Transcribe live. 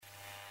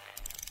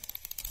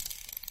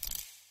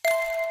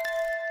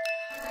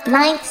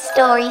Ninth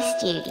Story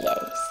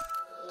Studios,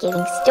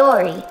 giving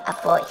story a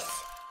voice.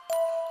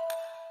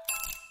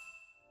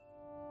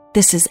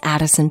 This is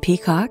Addison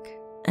Peacock,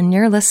 and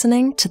you're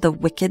listening to The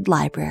Wicked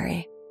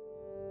Library.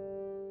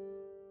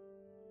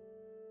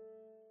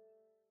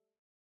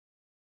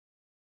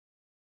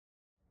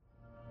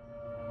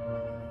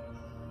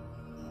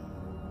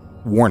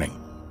 Warning: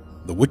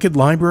 The Wicked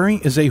Library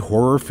is a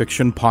horror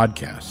fiction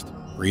podcast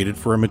created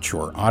for a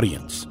mature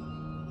audience.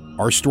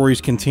 Our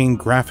stories contain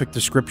graphic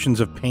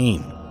descriptions of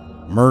pain,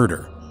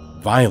 murder,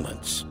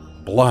 violence,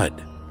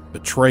 blood,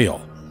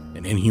 betrayal,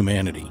 and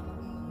inhumanity.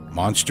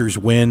 Monsters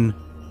win,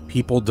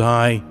 people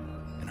die,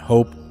 and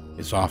hope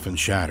is often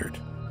shattered.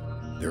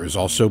 There is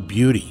also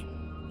beauty,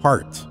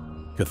 heart,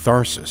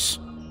 catharsis,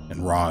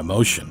 and raw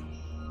emotion.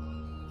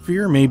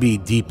 Fear may be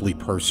deeply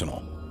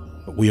personal,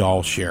 but we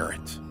all share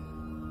it.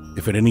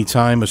 If at any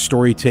time a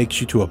story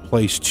takes you to a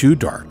place too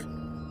dark,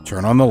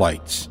 turn on the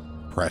lights,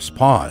 press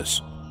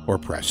pause, or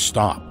press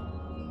stop.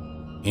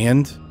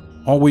 And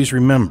always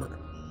remember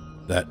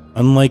that,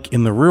 unlike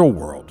in the real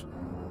world,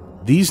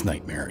 these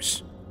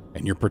nightmares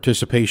and your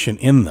participation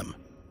in them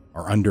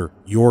are under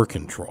your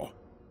control.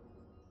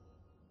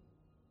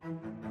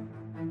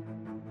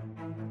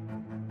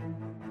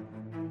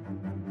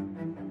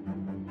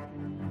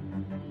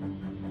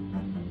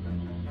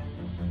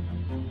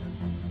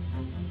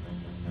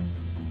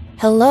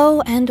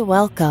 Hello and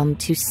welcome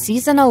to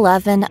Season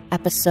 11,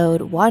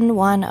 Episode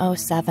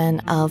 1107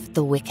 of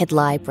The Wicked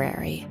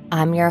Library.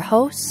 I'm your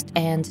host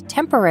and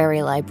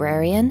temporary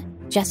librarian,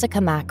 Jessica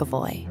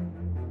McAvoy.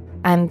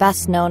 I'm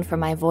best known for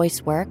my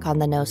voice work on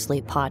the No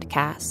Sleep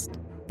podcast,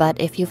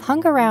 but if you've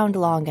hung around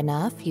long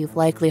enough, you've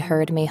likely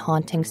heard me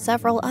haunting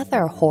several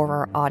other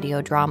horror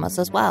audio dramas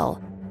as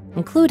well,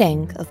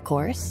 including, of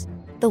course,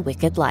 The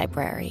Wicked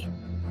Library.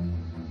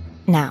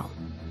 Now,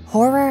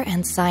 horror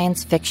and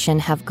science fiction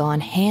have gone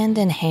hand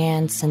in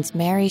hand since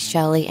Mary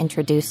Shelley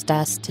introduced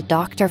us to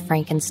Dr.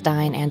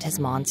 Frankenstein and his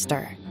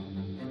monster.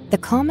 The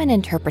common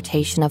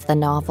interpretation of the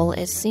novel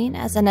is seen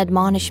as an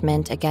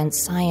admonishment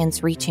against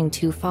science reaching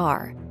too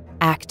far,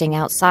 acting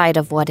outside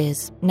of what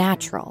is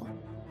natural.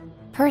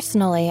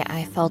 Personally,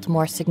 I felt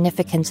more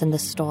significance in the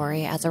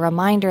story as a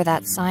reminder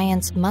that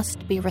science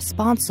must be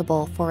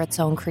responsible for its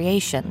own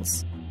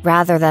creations,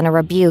 rather than a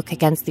rebuke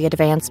against the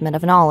advancement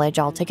of knowledge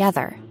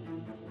altogether.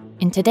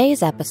 In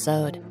today's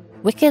episode,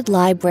 Wicked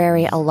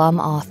Library alum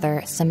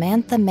author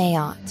Samantha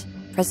Mayotte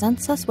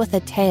presents us with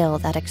a tale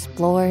that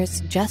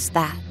explores just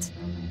that.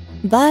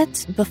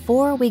 But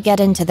before we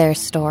get into their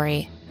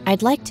story,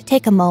 I'd like to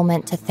take a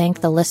moment to thank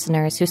the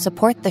listeners who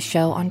support the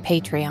show on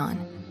Patreon.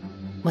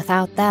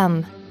 Without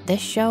them, this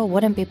show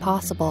wouldn't be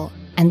possible,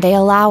 and they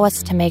allow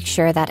us to make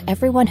sure that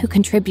everyone who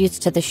contributes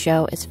to the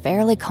show is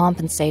fairly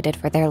compensated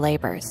for their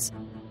labors.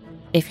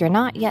 If you're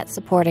not yet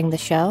supporting the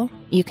show,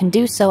 you can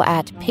do so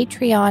at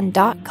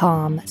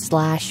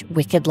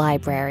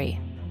patreon.com/wickedlibrary.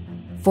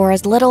 For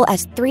as little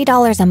as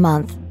 $3 a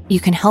month, you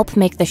can help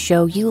make the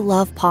show you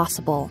love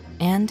possible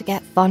and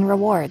get fun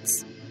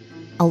rewards.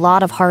 A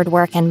lot of hard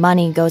work and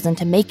money goes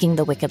into making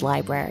the Wicked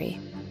Library,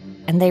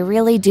 and they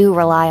really do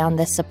rely on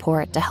this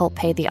support to help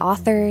pay the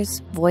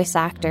authors, voice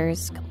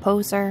actors,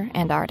 composer,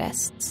 and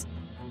artists.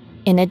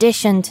 In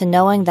addition to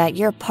knowing that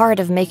you're part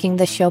of making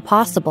the show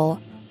possible,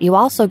 you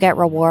also get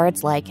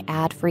rewards like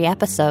ad-free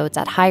episodes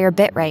at higher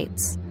bit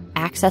rates,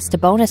 access to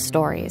bonus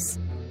stories,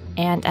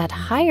 and at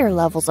higher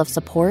levels of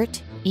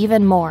support,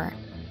 even more.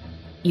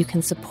 You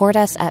can support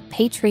us at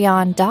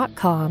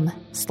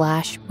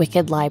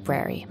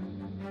patreon.com/wickedlibrary.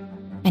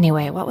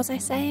 Anyway, what was I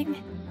saying?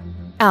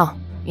 Oh,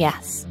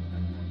 yes.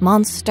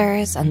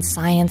 Monsters and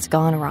science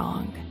gone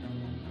wrong.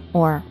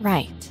 Or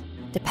right,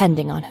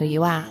 depending on who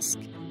you ask.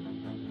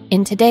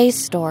 In today's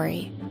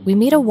story, we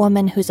meet a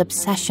woman whose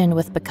obsession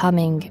with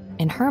becoming,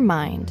 in her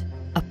mind,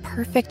 a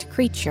perfect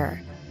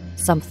creature,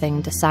 something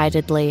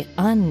decidedly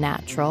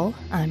unnatural,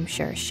 I'm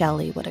sure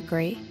Shelley would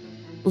agree,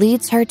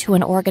 leads her to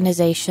an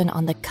organization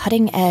on the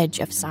cutting edge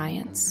of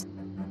science.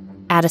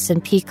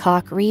 Addison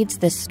Peacock reads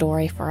this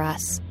story for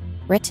us,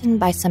 written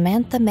by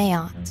Samantha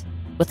Mayotte,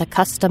 with a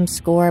custom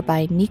score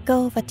by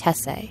Nico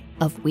Vatese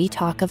of We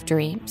Talk of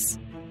Dreams.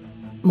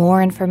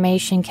 More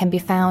information can be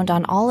found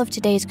on all of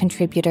today's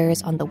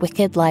contributors on the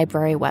Wicked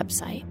Library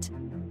website.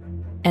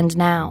 And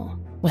now,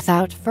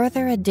 without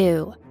further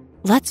ado,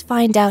 let's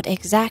find out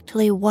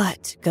exactly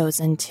what goes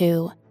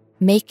into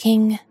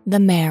making the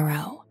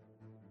Merrow.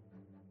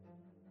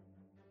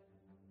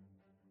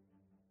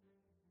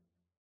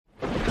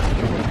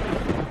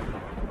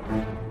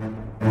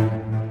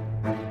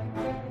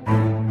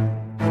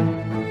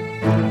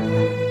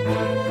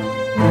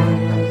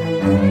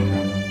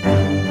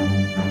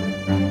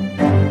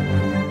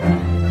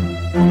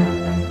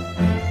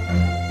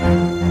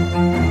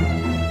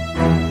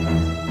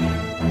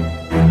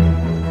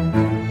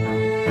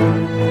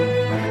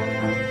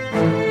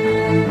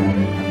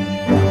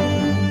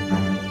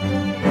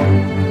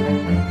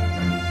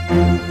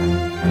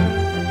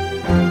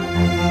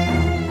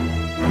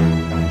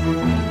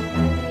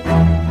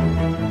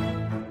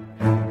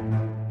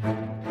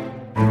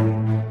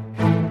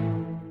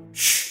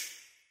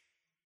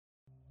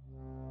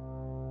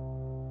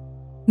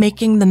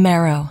 Making the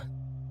Merrow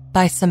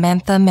by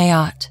Samantha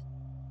Mayotte.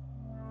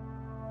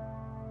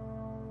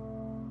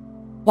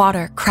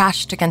 Water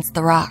crashed against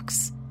the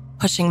rocks,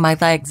 pushing my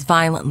legs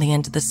violently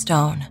into the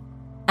stone.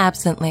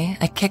 Absently,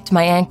 I kicked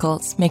my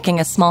ankles, making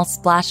a small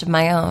splash of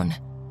my own,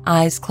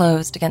 eyes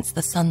closed against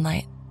the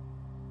sunlight.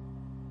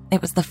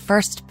 It was the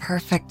first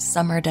perfect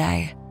summer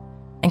day,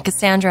 and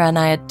Cassandra and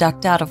I had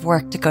ducked out of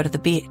work to go to the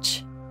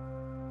beach.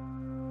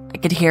 I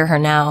could hear her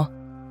now,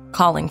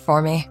 calling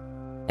for me,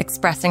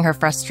 expressing her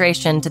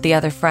frustration to the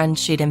other friends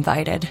she'd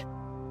invited.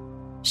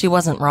 She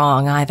wasn't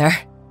wrong either.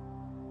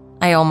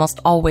 I almost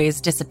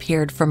always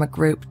disappeared from a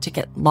group to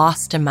get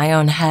lost in my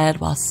own head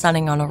while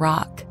sunning on a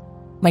rock,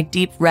 my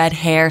deep red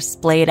hair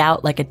splayed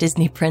out like a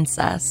Disney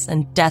princess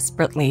and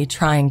desperately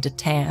trying to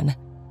tan.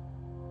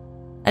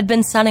 I'd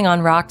been sunning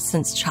on rocks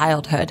since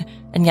childhood,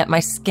 and yet my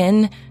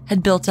skin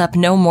had built up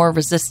no more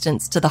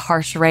resistance to the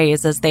harsh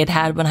rays as they'd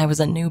had when I was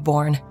a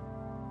newborn.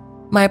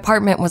 My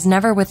apartment was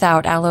never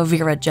without aloe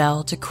vera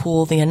gel to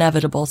cool the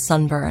inevitable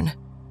sunburn.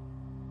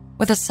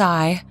 With a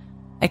sigh,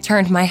 I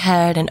turned my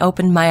head and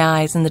opened my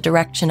eyes in the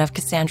direction of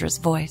Cassandra's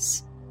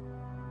voice.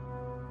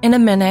 In a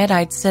minute,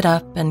 I'd sit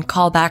up and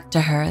call back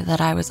to her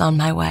that I was on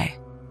my way.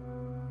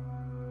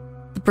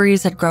 The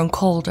breeze had grown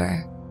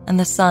colder, and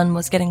the sun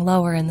was getting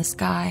lower in the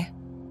sky.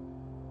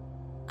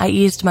 I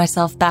eased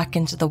myself back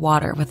into the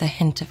water with a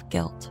hint of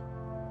guilt.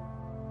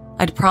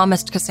 I'd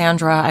promised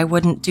Cassandra I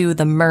wouldn't do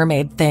the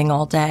mermaid thing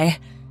all day,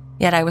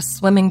 yet I was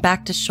swimming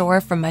back to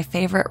shore from my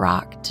favorite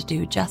rock to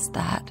do just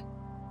that.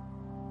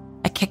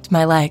 I kicked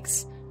my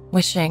legs,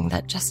 wishing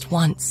that just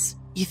once,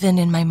 even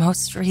in my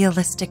most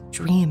realistic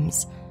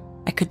dreams,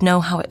 I could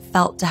know how it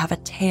felt to have a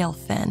tail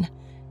fin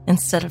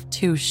instead of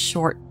two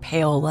short,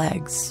 pale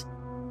legs.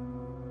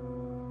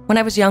 When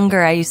I was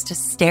younger, I used to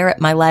stare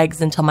at my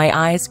legs until my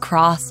eyes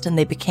crossed and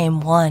they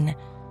became one,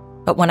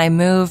 but when I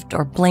moved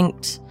or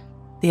blinked,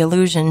 the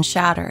illusion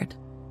shattered,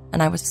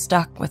 and I was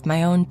stuck with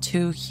my own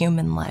two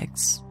human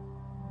legs.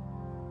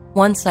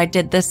 Once I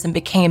did this and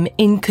became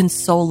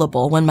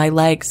inconsolable when my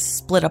legs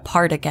split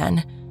apart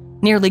again,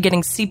 nearly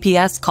getting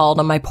CPS called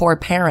on my poor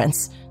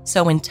parents,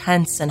 so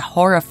intense and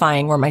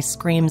horrifying were my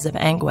screams of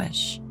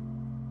anguish.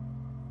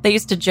 They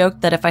used to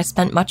joke that if I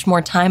spent much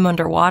more time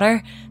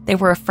underwater, they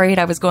were afraid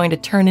I was going to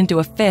turn into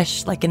a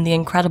fish like in The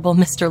Incredible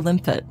Mr.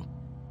 Limpet.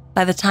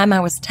 By the time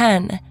I was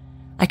 10,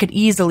 I could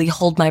easily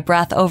hold my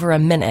breath over a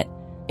minute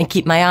and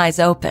keep my eyes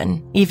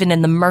open, even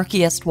in the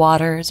murkiest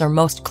waters or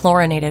most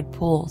chlorinated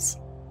pools.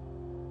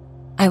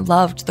 I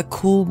loved the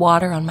cool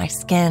water on my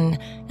skin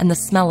and the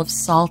smell of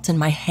salt in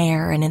my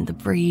hair and in the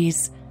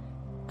breeze.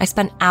 I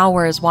spent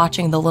hours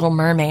watching The Little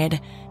Mermaid,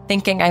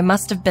 thinking I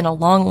must have been a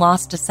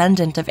long-lost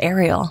descendant of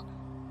Ariel.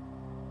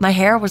 My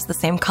hair was the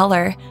same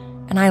color,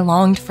 and I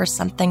longed for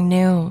something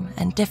new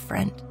and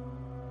different,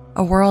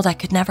 a world I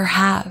could never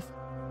have,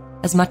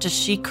 as much as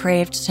she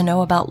craved to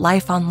know about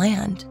life on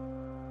land.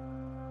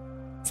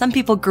 Some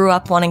people grew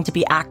up wanting to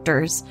be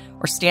actors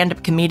or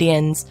stand-up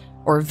comedians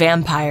or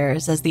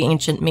vampires, as the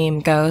ancient meme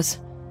goes.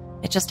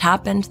 It just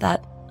happened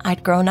that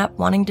I'd grown up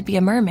wanting to be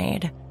a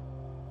mermaid,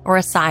 or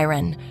a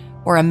siren,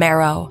 or a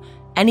Merrow,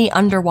 any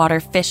underwater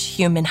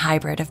fish-human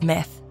hybrid of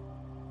myth.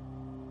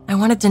 I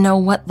wanted to know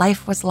what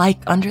life was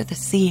like under the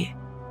sea.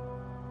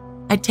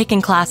 I'd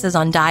taken classes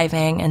on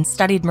diving and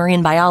studied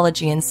marine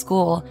biology in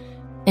school,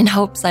 in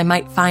hopes I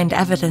might find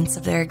evidence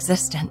of their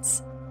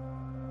existence.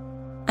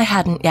 I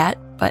hadn't yet,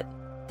 but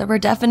there were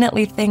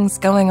definitely things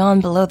going on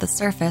below the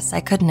surface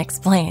I couldn't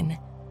explain.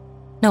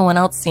 No one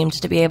else seemed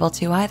to be able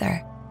to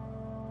either.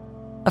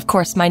 Of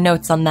course, my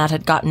notes on that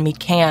had gotten me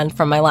canned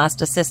from my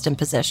last assistant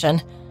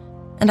position,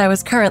 and I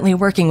was currently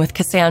working with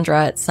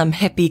Cassandra at some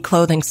hippie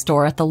clothing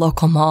store at the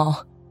local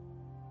mall.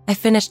 I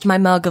finished my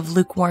mug of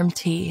lukewarm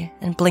tea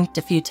and blinked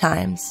a few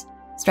times,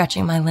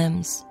 stretching my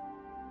limbs.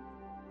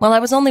 While I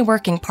was only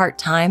working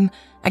part-time,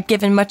 I'd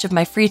given much of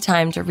my free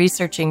time to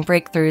researching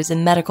breakthroughs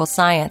in medical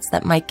science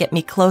that might get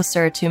me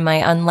closer to my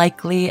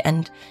unlikely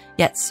and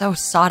yet so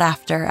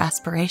sought-after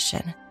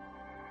aspiration.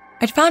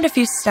 I'd found a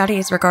few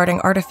studies regarding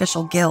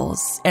artificial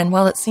gills, and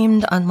while it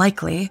seemed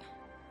unlikely,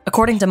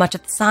 according to much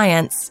of the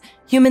science,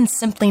 humans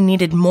simply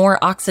needed more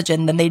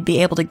oxygen than they'd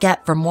be able to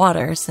get from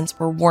water since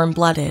we're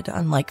warm-blooded,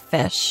 unlike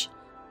fish.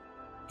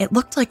 It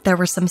looked like there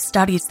were some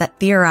studies that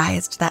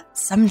theorized that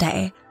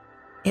someday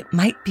it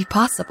might be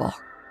possible.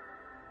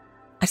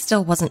 I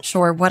still wasn't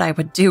sure what I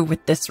would do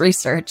with this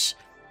research.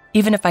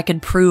 Even if I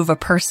could prove a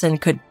person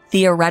could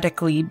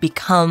theoretically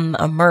become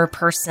a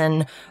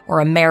merperson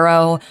or a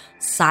Merrow,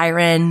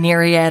 siren,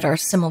 nereid, or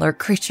similar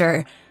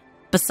creature,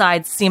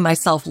 besides see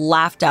myself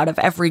laughed out of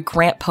every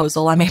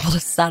grantposal I'm able to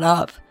set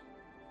up.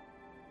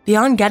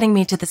 Beyond getting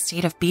me to the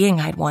state of being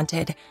I'd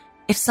wanted,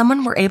 if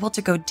someone were able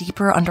to go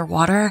deeper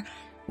underwater,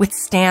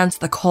 withstand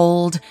the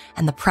cold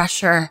and the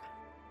pressure,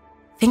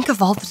 think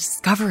of all the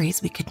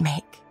discoveries we could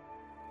make.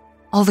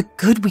 All the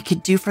good we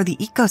could do for the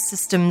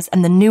ecosystems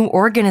and the new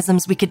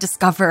organisms we could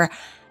discover,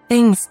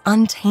 things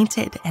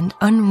untainted and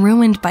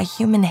unruined by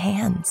human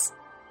hands.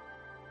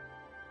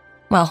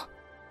 Well,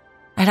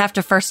 I'd have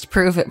to first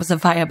prove it was a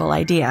viable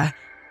idea.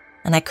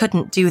 and I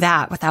couldn't do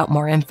that without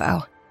more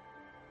info.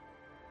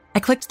 I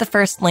clicked the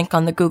first link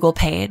on the Google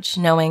page,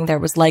 knowing there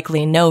was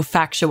likely no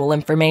factual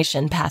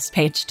information past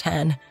page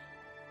 10.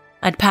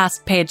 I'd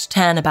passed page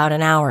 10 about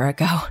an hour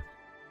ago.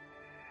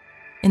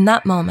 In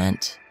that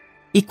moment,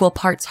 equal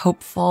parts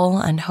hopeful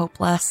and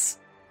hopeless,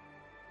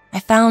 I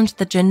found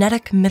the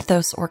Genetic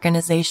Mythos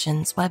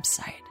Organization's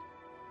website.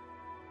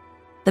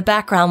 The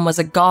background was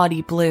a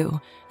gaudy blue,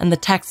 and the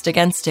text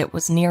against it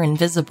was near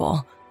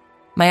invisible.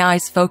 My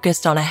eyes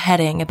focused on a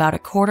heading about a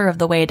quarter of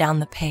the way down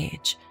the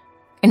page.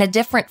 In a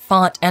different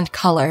font and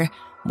color,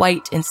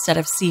 white instead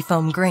of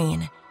seafoam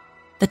green,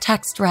 the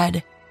text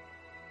read,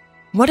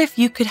 "What if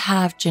you could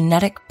have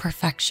genetic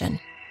perfection?"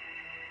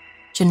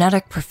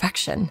 Genetic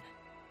perfection?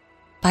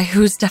 By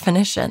whose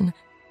definition?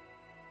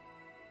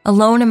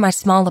 Alone in my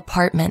small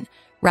apartment,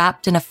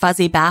 wrapped in a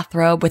fuzzy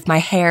bathrobe with my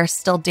hair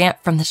still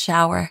damp from the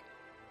shower,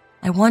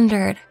 I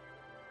wondered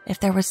if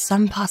there was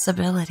some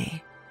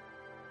possibility.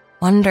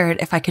 Wondered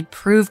if I could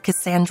prove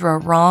Cassandra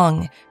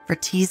wrong for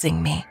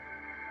teasing me.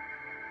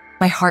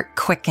 My heart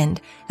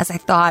quickened as I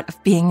thought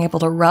of being able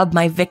to rub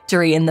my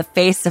victory in the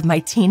face of my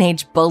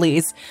teenage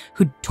bullies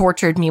who'd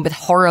tortured me with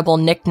horrible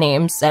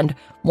nicknames and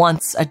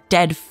once a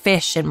dead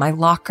fish in my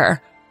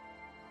locker.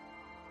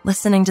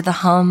 Listening to the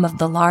hum of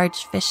the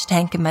large fish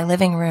tank in my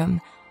living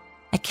room,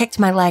 I kicked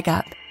my leg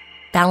up,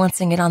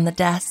 balancing it on the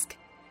desk,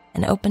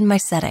 and opened my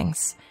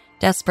settings,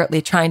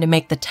 desperately trying to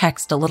make the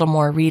text a little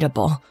more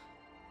readable.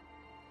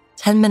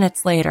 10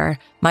 minutes later,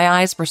 my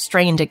eyes were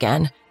strained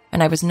again,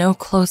 and I was no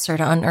closer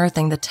to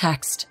unearthing the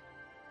text.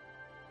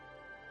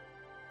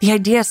 The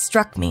idea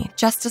struck me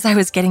just as I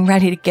was getting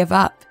ready to give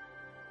up.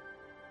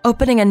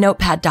 Opening a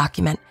notepad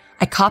document,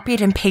 I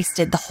copied and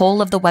pasted the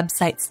whole of the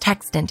website's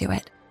text into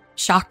it,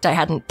 shocked I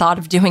hadn't thought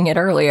of doing it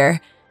earlier.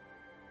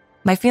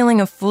 My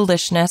feeling of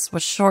foolishness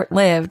was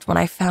short-lived when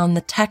I found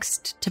the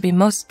text to be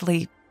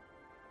mostly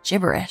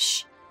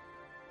gibberish.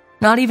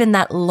 Not even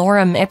that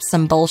lorem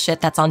ipsum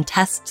bullshit that's on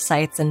test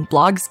sites and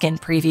blogskin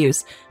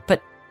previews,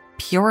 but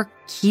pure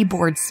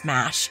keyboard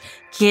smash,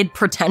 kid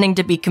pretending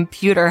to be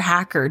computer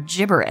hacker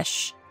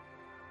gibberish.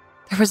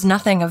 There was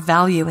nothing of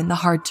value in the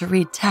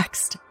hard-to-read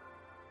text.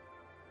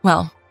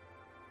 Well,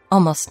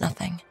 almost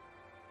nothing.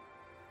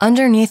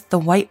 Underneath the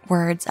white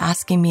words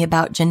asking me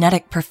about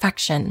genetic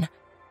perfection,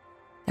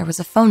 there was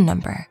a phone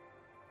number.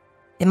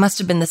 It must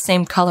have been the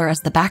same color as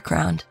the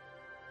background.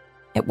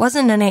 It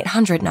wasn't an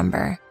 800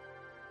 number,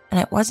 and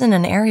it wasn't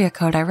an area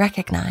code I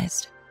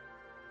recognized.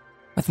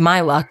 With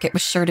my luck, it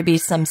was sure to be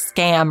some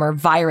scam or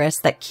virus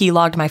that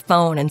keylogged my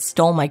phone and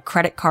stole my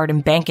credit card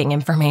and banking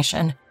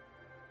information.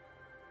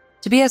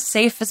 To be as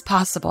safe as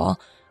possible,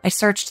 I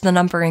searched the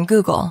number in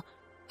Google,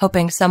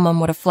 hoping someone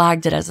would have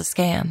flagged it as a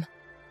scam.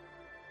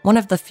 One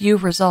of the few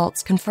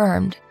results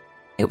confirmed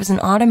it was an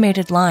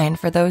automated line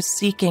for those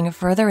seeking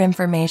further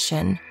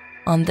information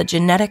on the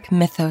Genetic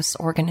Mythos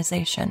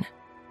Organization.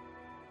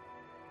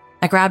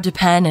 I grabbed a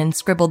pen and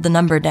scribbled the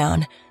number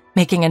down,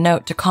 making a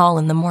note to call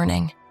in the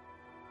morning.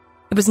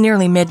 It was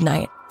nearly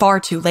midnight, far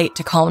too late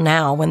to call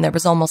now when there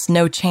was almost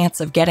no chance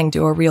of getting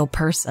to a real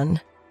person.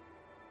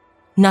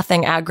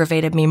 Nothing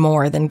aggravated me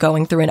more than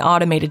going through an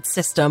automated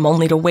system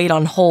only to wait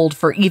on hold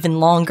for even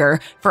longer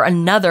for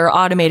another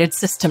automated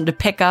system to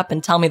pick up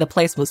and tell me the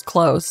place was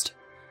closed.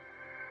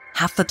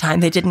 Half the time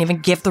they didn't even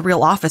give the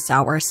real office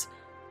hours.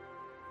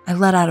 I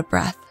let out a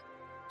breath,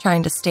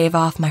 trying to stave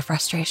off my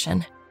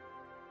frustration.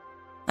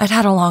 I'd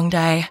had a long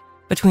day,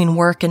 between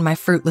work and my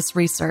fruitless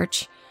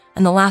research,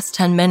 and the last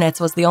 10 minutes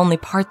was the only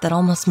part that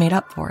almost made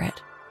up for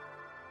it.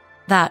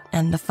 That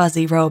and the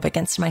fuzzy robe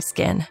against my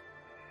skin.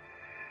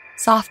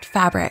 Soft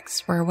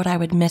fabrics were what I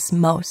would miss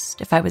most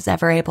if I was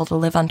ever able to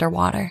live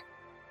underwater.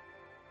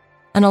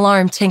 An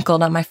alarm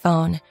tinkled on my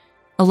phone,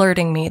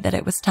 alerting me that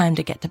it was time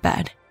to get to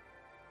bed.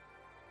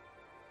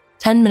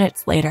 10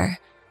 minutes later,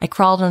 I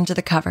crawled under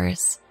the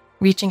covers,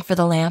 reaching for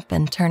the lamp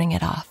and turning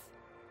it off.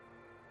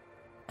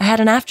 I had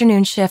an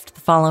afternoon shift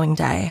the following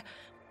day,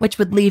 which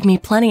would leave me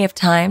plenty of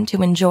time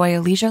to enjoy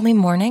a leisurely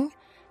morning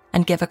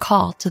and give a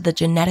call to the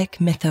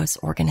Genetic Mythos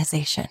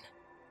Organization.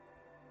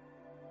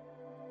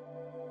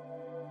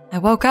 I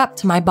woke up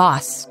to my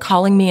boss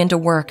calling me into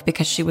work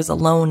because she was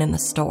alone in the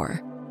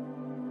store.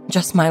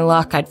 Just my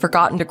luck, I'd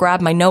forgotten to grab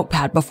my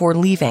notepad before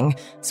leaving,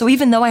 so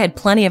even though I had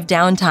plenty of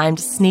downtime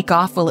to sneak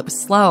off while it was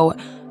slow,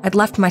 I'd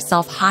left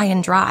myself high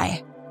and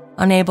dry,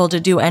 unable to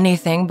do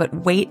anything but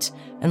wait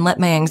and let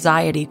my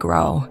anxiety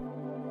grow.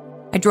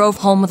 I drove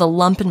home with a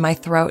lump in my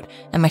throat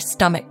and my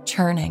stomach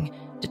churning,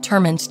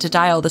 determined to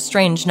dial the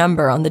strange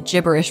number on the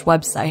gibberish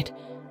website,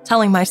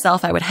 telling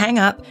myself I would hang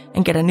up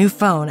and get a new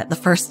phone at the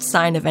first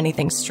sign of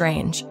anything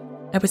strange.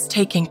 I was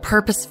taking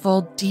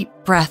purposeful, deep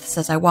breaths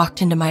as I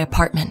walked into my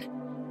apartment,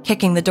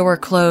 kicking the door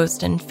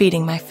closed and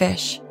feeding my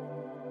fish.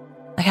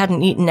 I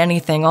hadn't eaten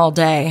anything all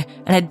day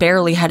and had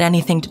barely had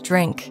anything to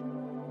drink.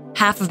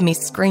 Half of me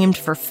screamed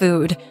for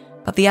food,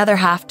 but the other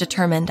half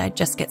determined I'd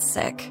just get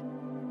sick.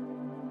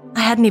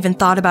 I hadn't even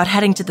thought about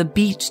heading to the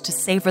beach to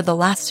savor the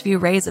last few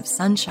rays of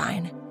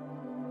sunshine.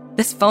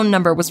 This phone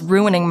number was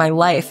ruining my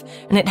life,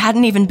 and it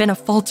hadn't even been a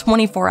full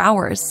 24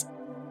 hours.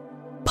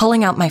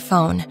 Pulling out my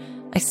phone,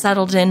 I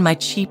settled in my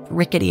cheap,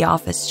 rickety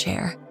office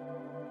chair.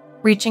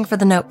 Reaching for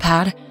the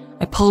notepad,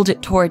 I pulled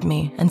it toward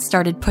me and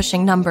started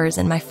pushing numbers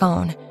in my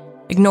phone,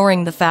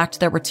 ignoring the fact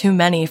there were too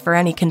many for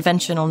any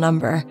conventional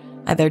number,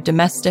 either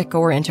domestic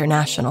or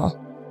international.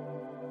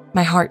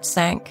 My heart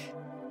sank,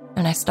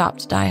 and I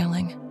stopped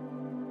dialing.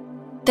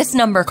 This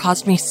number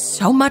caused me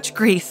so much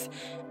grief,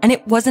 and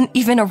it wasn't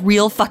even a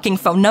real fucking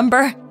phone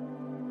number.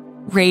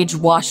 Rage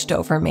washed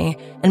over me,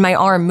 and my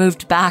arm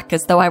moved back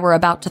as though I were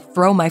about to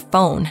throw my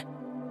phone.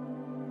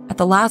 At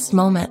the last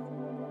moment,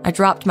 I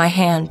dropped my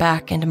hand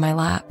back into my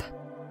lap.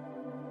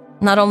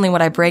 Not only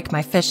would I break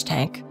my fish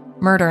tank,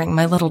 murdering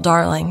my little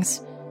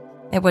darlings,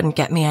 it wouldn't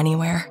get me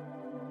anywhere.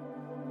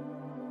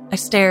 I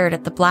stared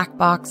at the black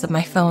box of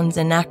my phone's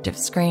inactive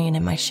screen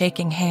in my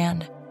shaking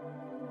hand.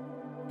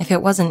 If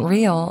it wasn't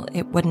real,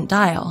 it wouldn't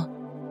dial,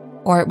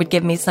 or it would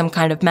give me some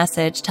kind of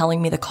message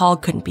telling me the call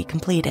couldn't be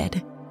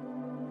completed.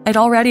 I'd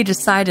already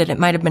decided it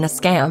might have been a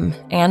scam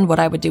and what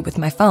I would do with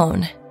my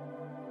phone.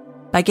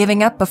 By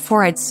giving up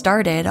before I'd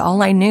started,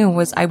 all I knew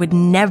was I would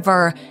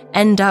never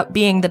end up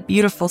being the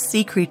beautiful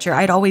sea creature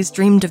I'd always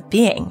dreamed of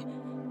being,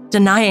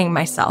 denying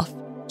myself,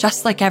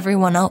 just like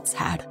everyone else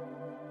had.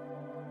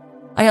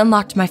 I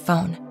unlocked my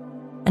phone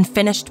and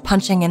finished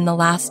punching in the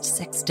last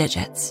 6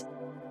 digits.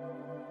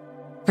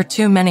 For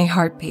too many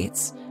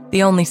heartbeats,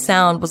 the only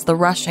sound was the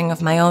rushing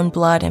of my own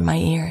blood in my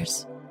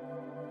ears.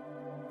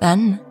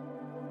 Then,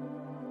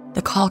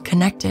 the call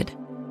connected,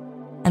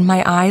 and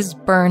my eyes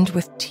burned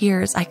with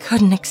tears I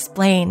couldn't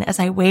explain as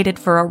I waited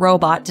for a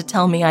robot to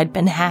tell me I'd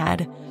been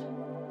had.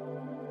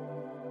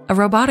 A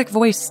robotic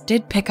voice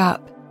did pick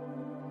up,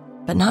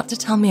 but not to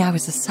tell me I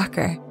was a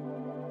sucker.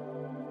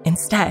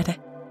 Instead,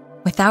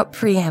 without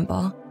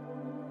preamble,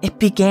 it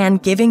began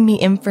giving me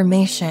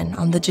information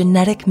on the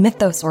Genetic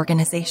Mythos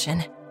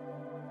Organization.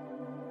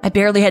 I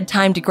barely had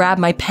time to grab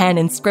my pen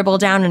and scribble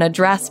down an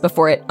address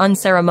before it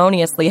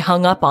unceremoniously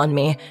hung up on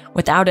me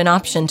without an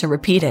option to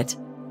repeat it.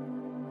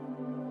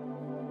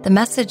 The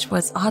message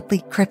was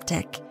oddly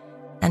cryptic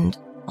and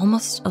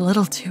almost a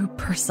little too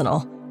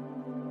personal,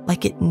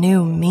 like it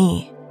knew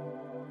me,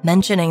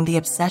 mentioning the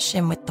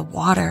obsession with the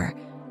water,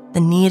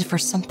 the need for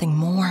something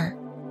more,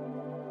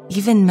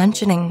 even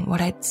mentioning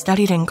what I'd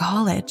studied in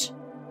college.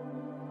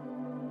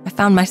 I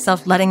found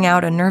myself letting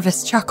out a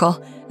nervous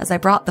chuckle as I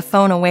brought the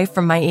phone away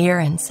from my ear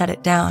and set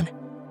it down.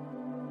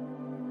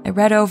 I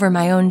read over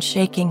my own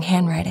shaking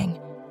handwriting,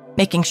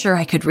 making sure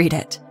I could read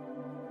it.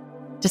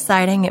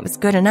 Deciding it was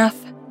good enough,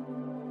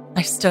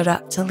 I stood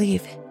up to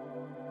leave.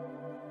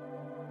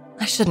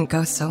 I shouldn't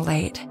go so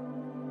late.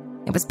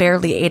 It was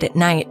barely 8 at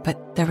night,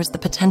 but there was the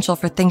potential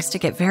for things to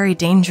get very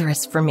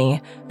dangerous for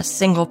me, a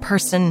single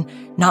person,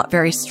 not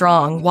very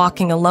strong,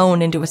 walking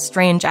alone into a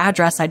strange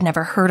address I'd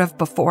never heard of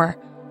before.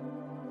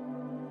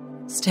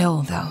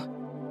 Still,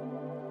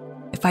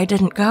 though, if I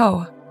didn't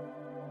go,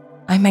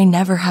 I may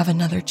never have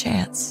another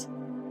chance.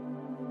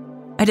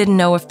 I didn't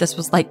know if this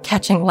was like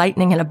catching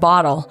lightning in a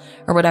bottle,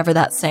 or whatever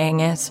that saying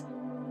is.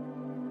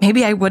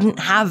 Maybe I wouldn't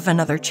have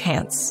another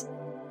chance.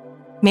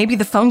 Maybe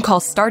the phone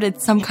call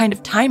started some kind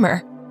of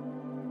timer.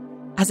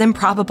 As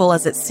improbable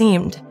as it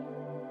seemed,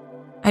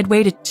 I'd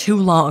waited too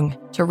long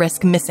to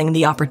risk missing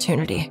the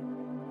opportunity.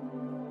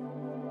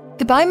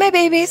 "Goodbye, my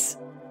babies,"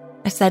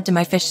 I said to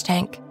my fish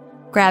tank,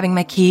 grabbing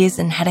my keys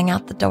and heading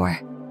out the door.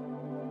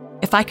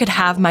 If I could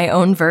have my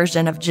own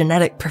version of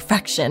genetic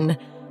perfection,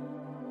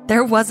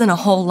 there wasn't a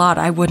whole lot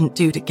I wouldn't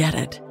do to get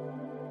it.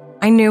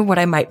 I knew what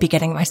I might be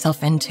getting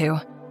myself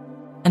into,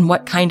 and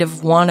what kind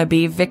of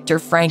wannabe Victor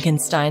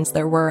Frankensteins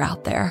there were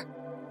out there.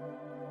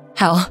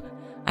 Hell,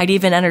 I'd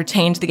even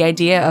entertained the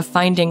idea of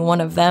finding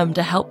one of them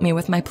to help me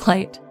with my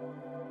plight.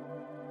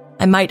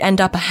 I might end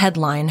up a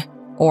headline,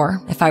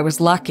 or, if I was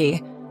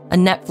lucky, a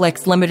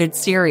Netflix limited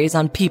series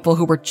on people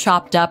who were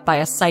chopped up by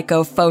a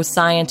psycho faux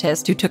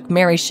scientist who took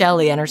Mary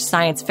Shelley and her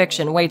science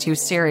fiction way too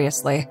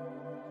seriously.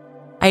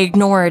 I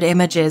ignored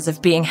images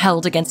of being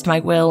held against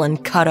my will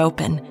and cut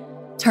open,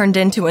 turned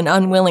into an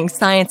unwilling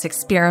science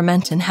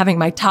experiment and having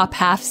my top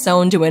half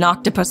sewn to an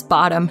octopus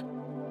bottom,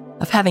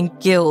 of having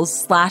gills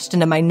slashed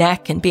into my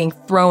neck and being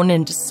thrown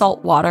into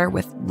salt water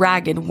with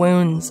ragged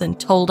wounds and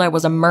told I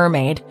was a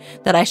mermaid,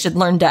 that I should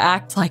learn to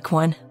act like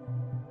one.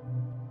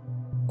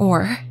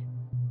 Or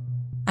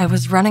I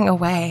was running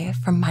away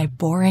from my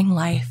boring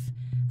life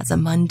as a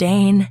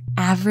mundane,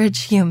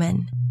 average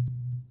human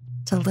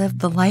to live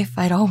the life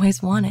I'd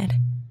always wanted.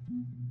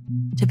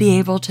 To be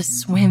able to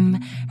swim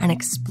and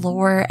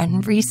explore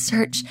and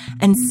research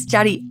and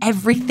study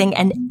everything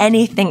and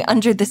anything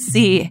under the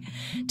sea.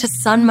 To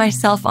sun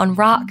myself on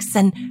rocks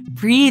and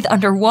breathe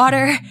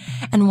underwater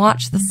and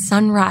watch the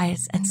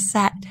sunrise and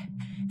set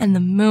and the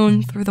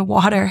moon through the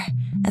water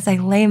as I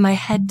lay my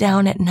head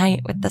down at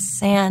night with the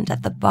sand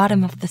at the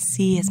bottom of the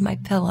sea as my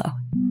pillow.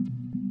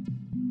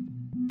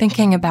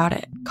 Thinking about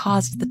it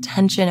caused the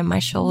tension in my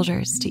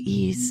shoulders to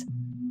ease.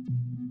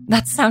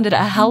 That sounded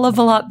a hell of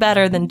a lot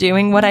better than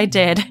doing what I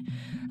did,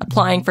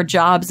 applying for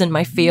jobs in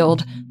my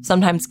field,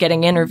 sometimes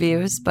getting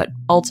interviews, but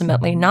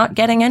ultimately not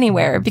getting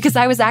anywhere because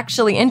I was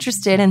actually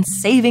interested in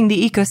saving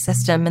the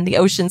ecosystem and the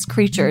ocean's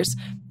creatures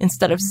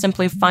instead of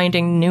simply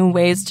finding new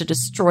ways to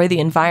destroy the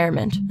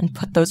environment and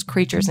put those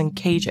creatures in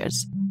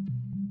cages.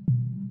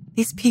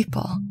 These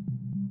people,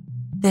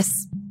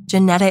 this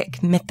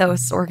genetic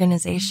mythos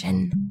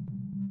organization,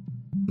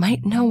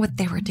 might know what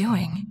they were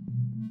doing.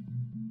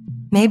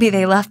 Maybe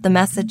they left the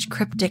message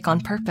cryptic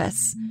on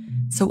purpose,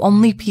 so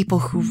only people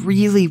who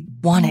really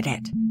wanted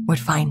it would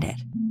find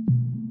it.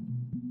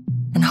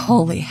 And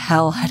holy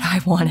hell had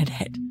I wanted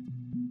it.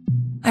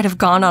 I'd have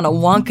gone on a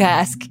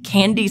Wonka-esque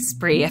candy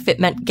spree if it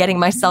meant getting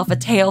myself a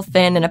tail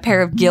fin and a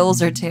pair of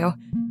gills or two.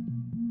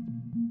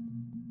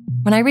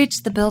 When I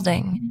reached the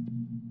building,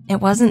 it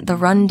wasn't the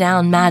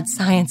run-down mad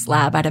science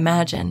lab I'd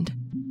imagined.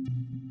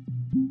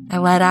 I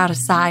let out a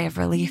sigh of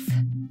relief.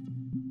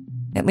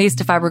 At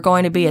least if I were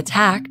going to be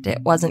attacked,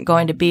 it wasn't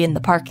going to be in the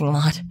parking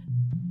lot.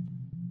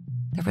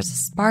 There was a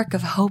spark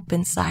of hope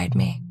inside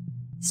me,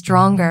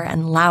 stronger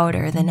and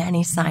louder than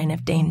any sign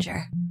of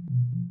danger.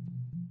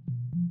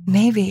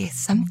 Maybe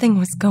something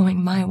was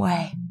going my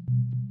way.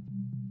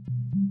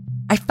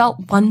 I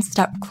felt one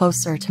step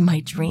closer to my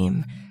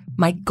dream,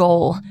 my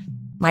goal,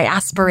 my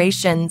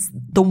aspirations,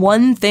 the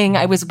one thing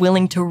I was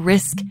willing to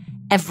risk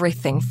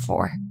everything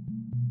for.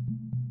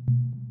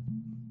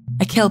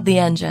 I killed the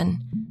engine,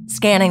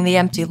 scanning the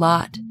empty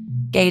lot,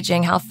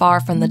 gauging how far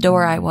from the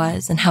door I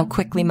was and how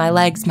quickly my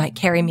legs might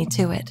carry me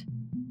to it.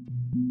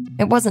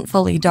 It wasn't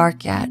fully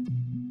dark yet.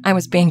 I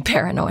was being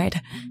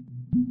paranoid.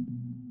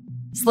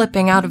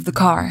 Slipping out of the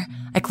car,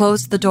 I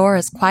closed the door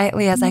as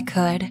quietly as I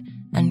could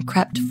and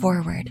crept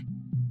forward,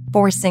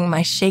 forcing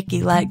my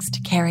shaky legs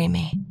to carry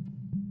me.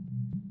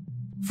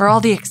 For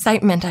all the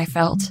excitement I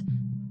felt,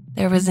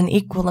 there was an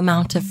equal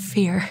amount of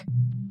fear.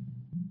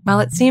 While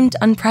it seemed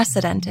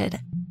unprecedented,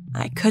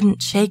 I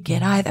couldn't shake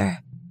it either.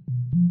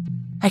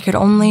 I could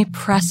only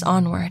press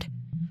onward,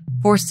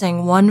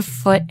 forcing one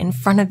foot in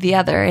front of the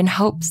other in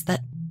hopes that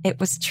it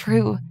was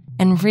true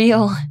and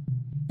real,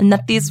 and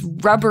that these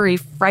rubbery,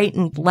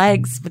 frightened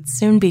legs would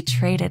soon be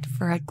traded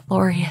for a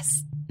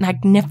glorious,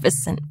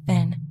 magnificent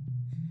fin.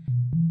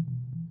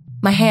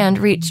 My hand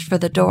reached for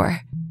the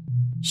door.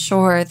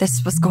 Sure,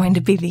 this was going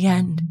to be the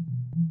end.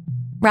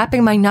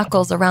 Wrapping my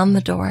knuckles around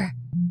the door,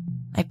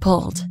 I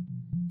pulled,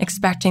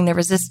 expecting the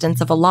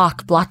resistance of a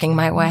lock blocking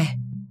my way.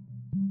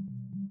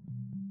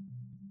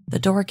 The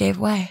door gave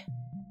way.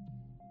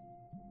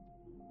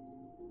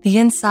 The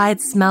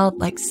inside smelled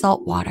like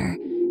salt water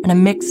and a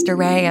mixed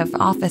array of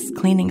office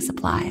cleaning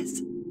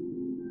supplies.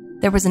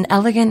 There was an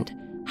elegant,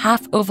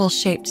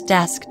 half-oval-shaped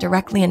desk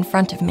directly in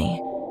front of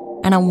me,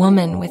 and a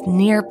woman with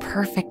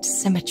near-perfect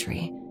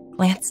symmetry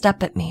glanced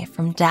up at me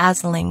from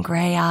dazzling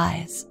gray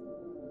eyes.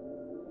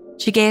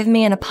 She gave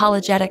me an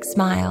apologetic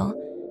smile,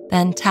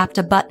 then tapped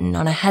a button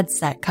on a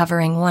headset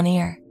covering one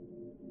ear.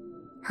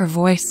 Her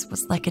voice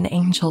was like an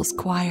angel's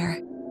choir.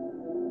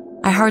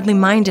 I hardly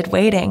minded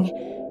waiting,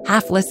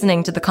 half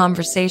listening to the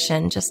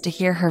conversation just to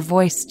hear her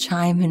voice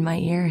chime in my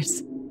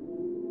ears.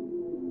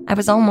 I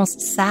was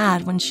almost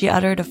sad when she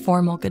uttered a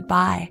formal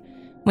goodbye,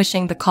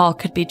 wishing the call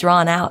could be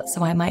drawn out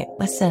so I might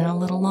listen a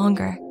little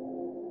longer.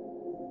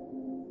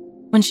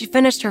 When she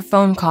finished her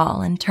phone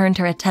call and turned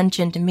her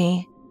attention to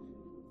me,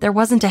 there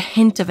wasn't a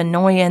hint of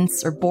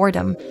annoyance or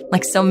boredom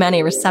like so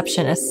many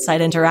receptionists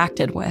I'd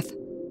interacted with.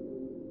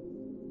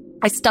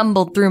 I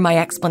stumbled through my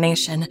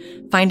explanation,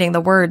 finding the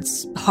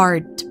words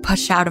hard to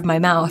push out of my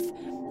mouth,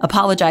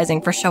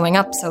 apologizing for showing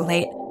up so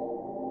late.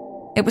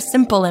 It was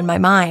simple in my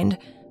mind,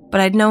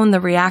 but I'd known the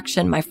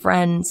reaction my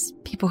friends,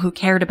 people who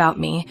cared about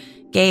me,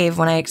 gave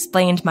when I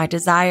explained my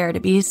desire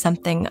to be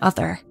something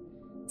other,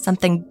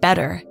 something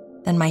better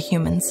than my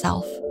human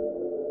self.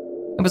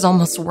 It was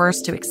almost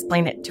worse to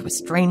explain it to a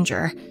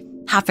stranger,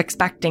 half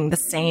expecting the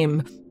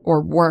same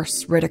or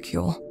worse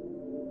ridicule.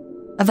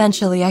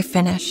 Eventually, I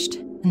finished,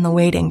 and the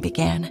waiting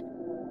began.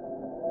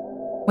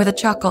 With a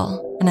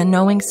chuckle and a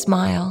knowing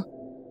smile,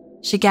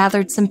 she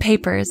gathered some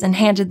papers and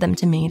handed them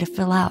to me to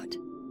fill out.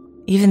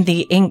 Even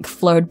the ink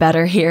flowed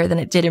better here than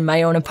it did in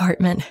my own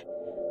apartment.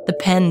 The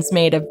pen's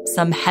made of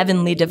some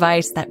heavenly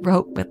device that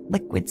wrote with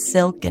liquid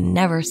silk and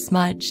never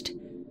smudged.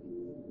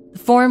 The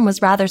form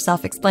was rather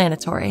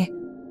self-explanatory.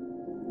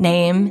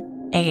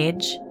 Name,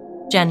 age,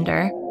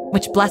 gender,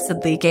 which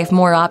blessedly gave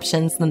more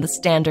options than the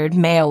standard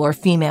male or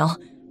female,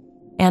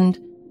 and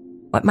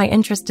what my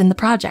interest in the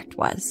project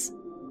was.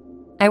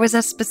 I was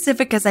as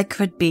specific as I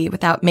could be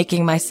without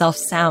making myself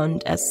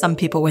sound, as some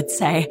people would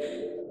say,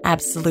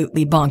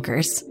 absolutely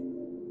bonkers.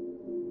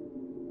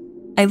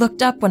 I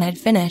looked up when I'd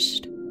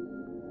finished,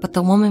 but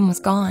the woman was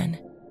gone,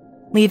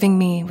 leaving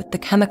me with the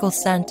chemical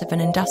scent of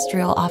an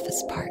industrial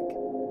office park.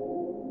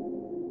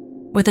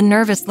 With a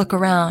nervous look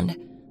around,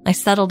 I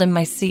settled in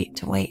my seat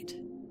to wait.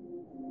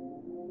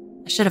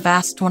 I should have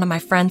asked one of my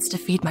friends to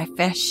feed my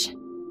fish,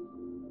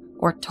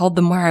 or told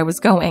them where I was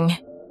going.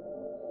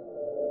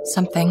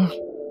 Something.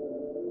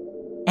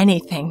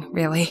 Anything,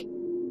 really.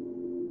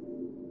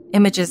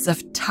 Images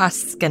of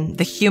Tusk and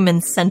the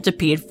human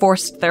centipede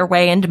forced their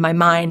way into my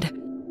mind,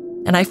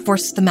 and I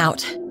forced them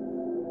out.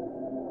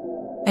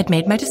 I'd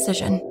made my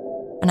decision,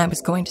 and I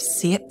was going to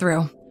see it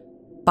through,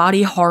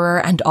 body horror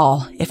and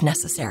all, if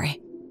necessary.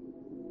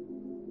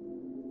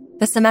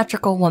 The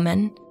symmetrical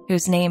woman,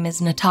 whose name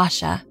is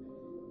Natasha,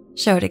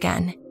 showed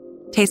again,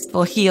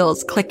 tasteful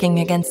heels clicking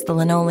against the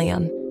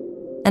linoleum,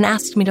 and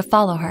asked me to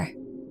follow her.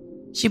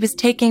 She was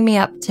taking me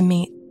up to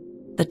meet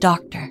the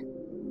doctor.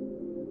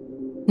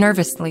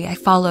 Nervously, I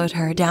followed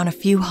her down a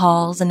few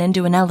halls and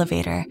into an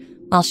elevator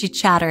while she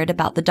chattered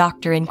about the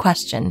doctor in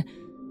question,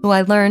 who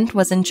I learned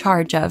was in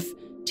charge of,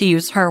 to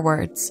use her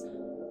words,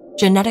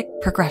 genetic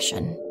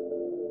progression.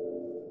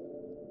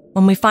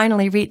 When we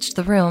finally reached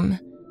the room,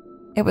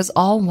 it was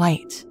all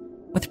white,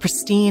 with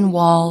pristine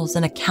walls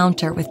and a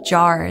counter with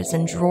jars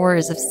and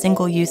drawers of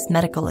single-use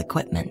medical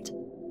equipment.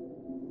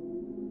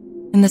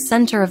 In the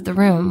center of the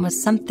room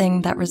was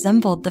something that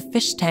resembled the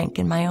fish tank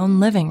in my own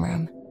living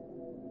room.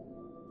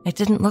 It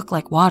didn't look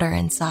like water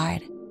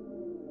inside.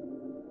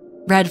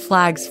 Red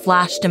flags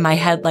flashed in my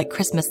head like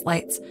Christmas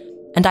lights,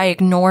 and I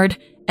ignored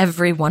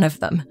every one of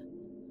them,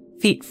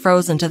 feet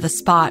frozen to the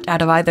spot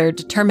out of either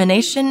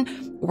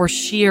determination or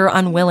sheer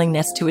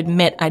unwillingness to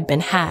admit I'd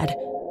been had.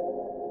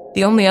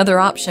 The only other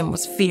option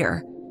was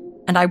fear,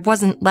 and I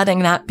wasn't letting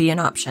that be an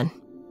option.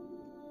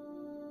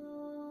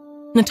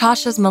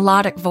 Natasha's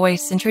melodic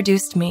voice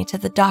introduced me to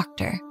the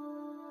doctor,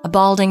 a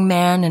balding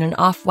man in an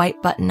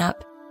off-white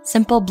button-up,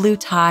 simple blue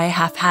tie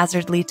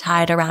haphazardly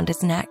tied around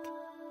his neck.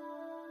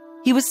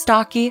 He was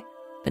stocky,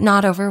 but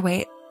not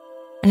overweight,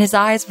 and his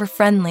eyes were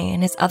friendly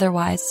in his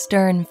otherwise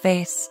stern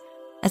face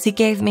as he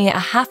gave me a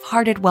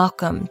half-hearted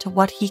welcome to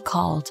what he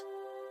called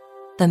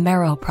the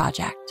Merrow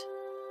Project.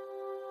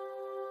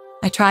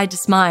 I tried to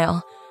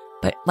smile,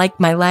 but like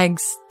my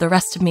legs, the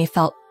rest of me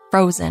felt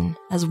frozen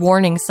as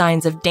warning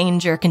signs of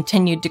danger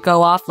continued to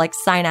go off like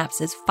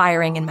synapses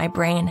firing in my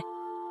brain.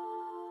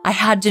 I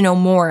had to know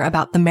more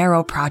about the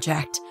Merrow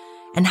Project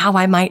and how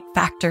I might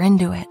factor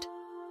into it.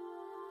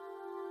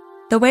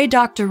 The way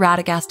Dr.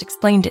 Radagast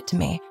explained it to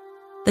me,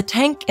 the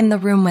tank in the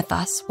room with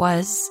us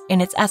was,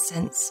 in its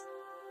essence,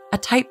 a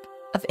type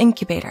of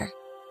incubator.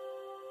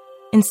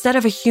 Instead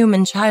of a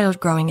human child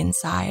growing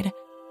inside,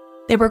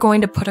 they were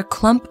going to put a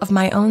clump of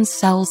my own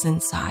cells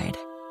inside,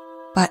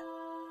 but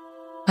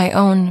my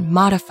own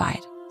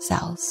modified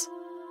cells.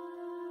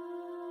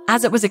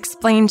 As it was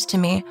explained to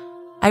me,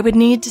 I would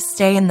need to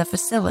stay in the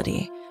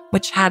facility,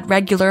 which had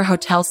regular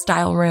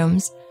hotel-style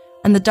rooms,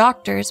 and the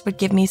doctors would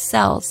give me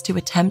cells to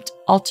attempt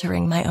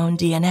altering my own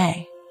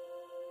DNA.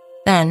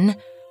 Then,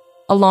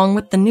 along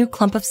with the new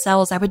clump of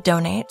cells I would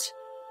donate,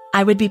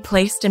 I would be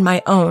placed in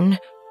my own,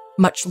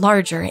 much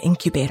larger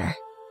incubator.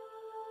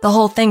 The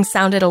whole thing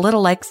sounded a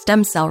little like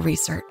stem cell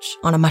research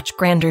on a much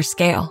grander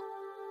scale.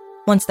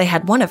 Once they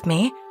had one of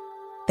me,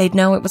 they'd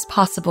know it was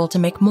possible to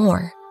make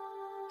more,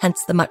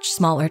 hence the much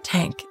smaller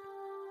tank.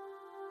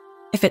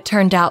 If it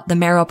turned out the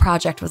Merrow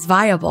Project was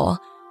viable,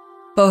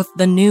 both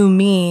the new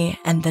me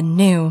and the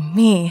new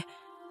me,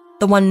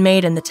 the one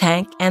made in the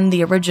tank and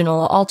the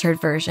original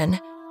altered version,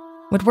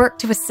 would work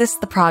to assist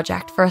the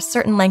project for a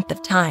certain length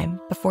of time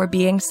before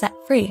being set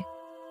free.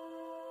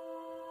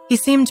 He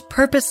seemed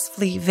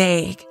purposefully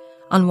vague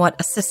on what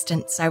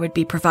assistance I would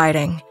be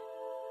providing,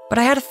 but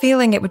I had a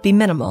feeling it would be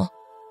minimal,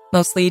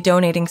 mostly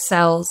donating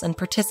cells and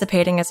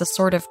participating as a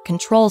sort of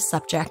control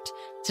subject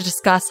to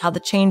discuss how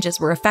the changes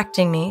were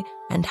affecting me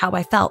and how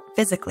I felt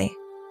physically.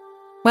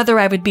 Whether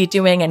I would be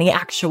doing any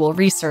actual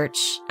research,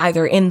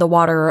 either in the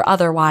water or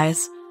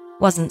otherwise,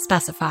 wasn't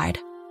specified.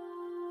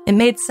 It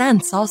made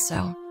sense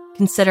also,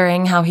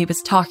 considering how he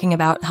was talking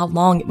about how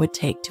long it would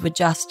take to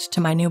adjust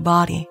to my new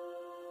body.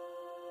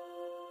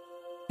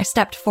 I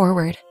stepped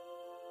forward,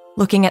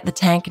 looking at the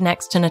tank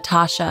next to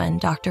Natasha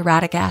and Dr.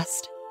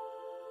 Radagast.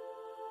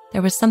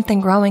 There was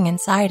something growing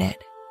inside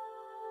it.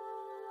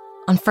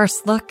 On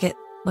first look, it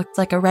looked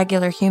like a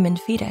regular human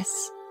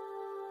fetus.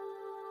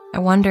 I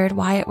wondered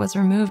why it was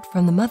removed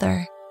from the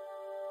mother,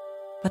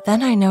 but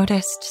then I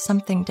noticed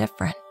something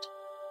different.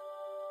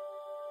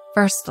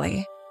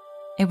 Firstly,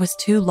 it was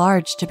too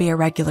large to be a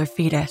regular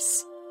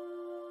fetus.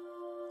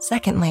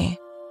 Secondly,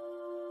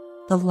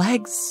 the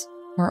legs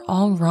were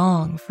all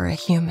wrong for a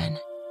human.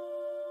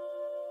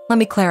 Let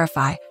me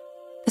clarify.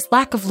 This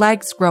lack of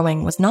legs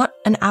growing was not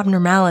an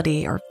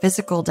abnormality or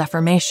physical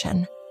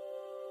deformation.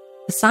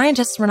 The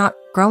scientists were not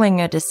growing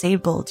a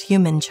disabled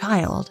human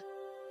child.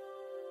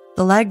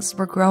 The legs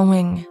were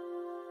growing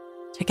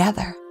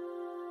together.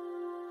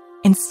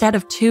 Instead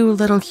of two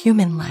little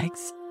human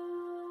legs,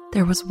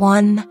 there was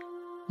one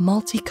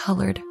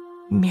multicolored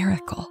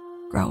miracle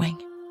growing.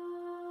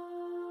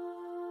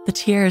 The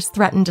tears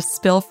threatened to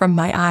spill from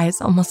my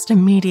eyes almost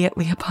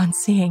immediately upon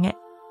seeing it.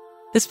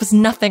 This was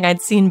nothing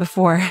I'd seen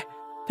before,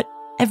 but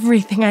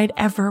everything I'd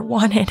ever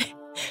wanted,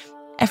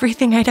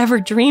 everything I'd ever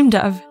dreamed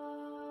of.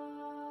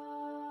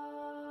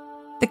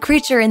 The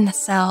creature in the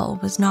cell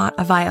was not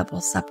a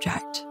viable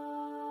subject.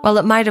 While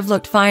it might have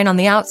looked fine on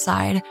the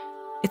outside,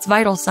 its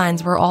vital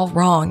signs were all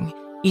wrong,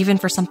 even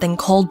for something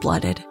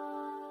cold-blooded.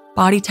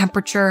 Body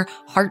temperature,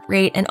 heart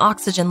rate, and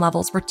oxygen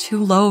levels were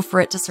too low for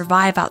it to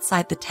survive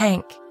outside the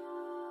tank.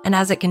 And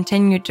as it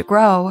continued to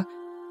grow,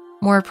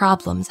 more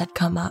problems had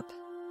come up.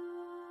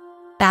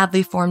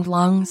 Badly formed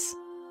lungs,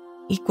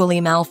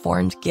 equally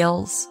malformed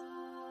gills.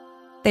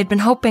 They'd been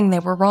hoping they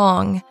were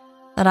wrong,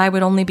 that I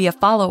would only be a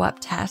follow-up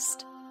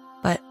test,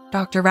 but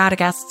Dr.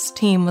 Radagast's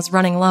team was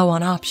running low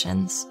on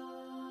options.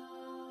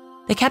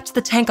 They kept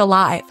the tank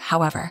alive,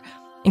 however,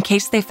 in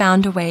case they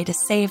found a way to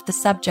save the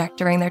subject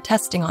during their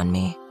testing on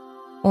me,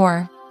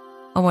 or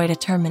a way to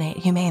terminate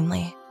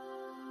humanely.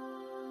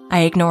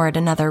 I ignored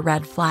another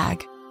red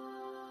flag.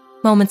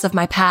 Moments of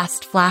my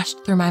past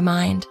flashed through my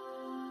mind,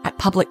 at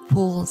public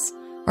pools,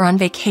 or on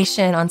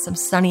vacation on some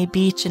sunny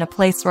beach in a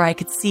place where I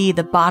could see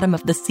the bottom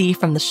of the sea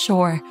from the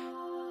shore,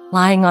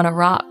 lying on a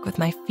rock with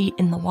my feet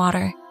in the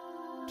water,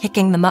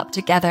 kicking them up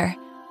together,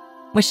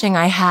 wishing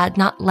I had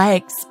not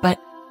legs, but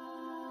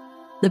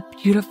the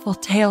beautiful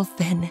tail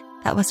fin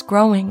that was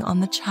growing on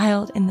the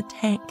child in the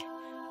tank.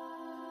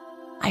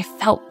 I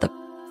felt the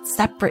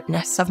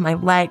separateness of my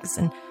legs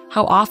and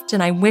how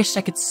often I wished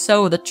I could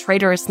sew the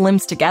traitorous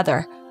limbs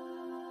together.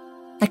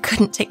 I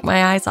couldn't take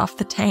my eyes off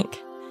the tank,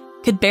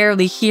 could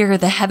barely hear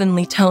the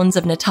heavenly tones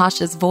of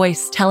Natasha's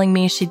voice telling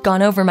me she'd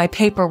gone over my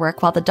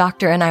paperwork while the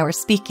doctor and I were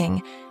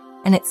speaking,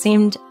 and it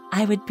seemed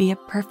I would be a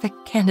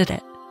perfect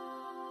candidate.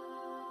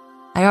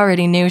 I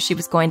already knew she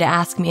was going to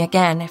ask me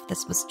again if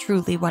this was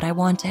truly what I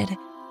wanted.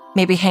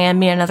 Maybe hand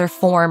me another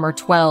form or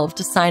 12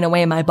 to sign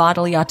away my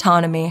bodily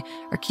autonomy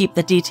or keep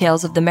the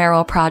details of the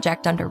Merrow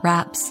project under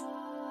wraps.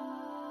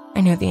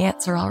 I knew the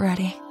answer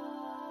already.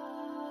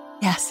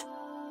 Yes.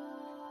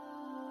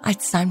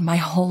 I'd signed my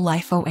whole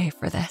life away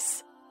for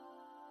this.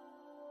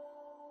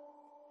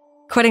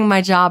 Quitting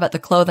my job at the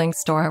clothing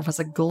store was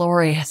a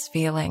glorious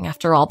feeling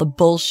after all the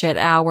bullshit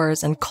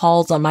hours and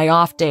calls on my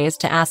off days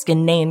to ask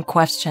inane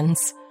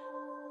questions.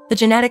 The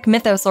Genetic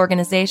Mythos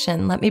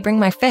organization let me bring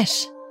my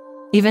fish,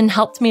 even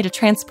helped me to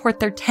transport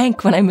their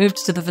tank when I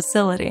moved to the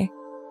facility.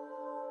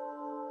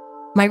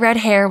 My red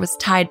hair was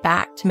tied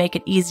back to make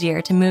it easier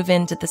to move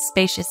into the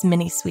spacious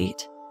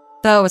mini-suite.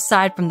 Though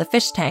aside from the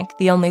fish tank,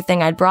 the only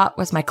thing I'd brought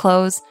was my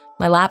clothes,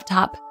 my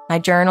laptop, my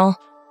journal,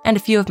 and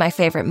a few of my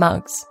favorite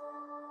mugs.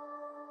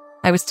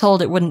 I was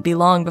told it wouldn't be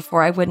long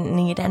before I wouldn't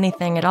need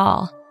anything at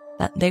all,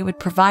 that they would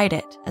provide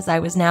it as I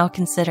was now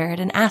considered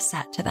an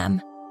asset to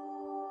them.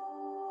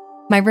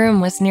 My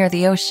room was near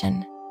the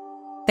ocean.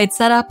 They'd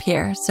set up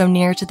here so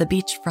near to the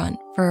beachfront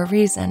for a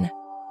reason,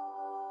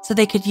 so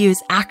they could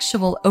use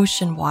actual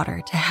ocean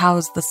water to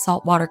house the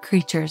saltwater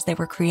creatures they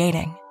were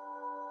creating.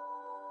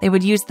 They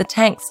would use the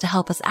tanks to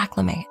help us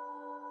acclimate.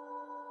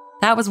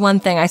 That was one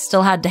thing I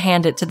still had to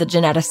hand it to the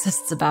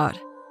geneticists about.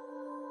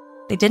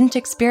 They didn't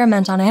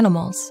experiment on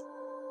animals.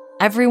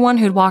 Everyone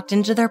who'd walked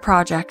into their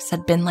projects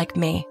had been like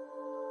me,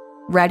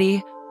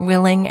 ready,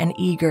 willing, and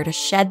eager to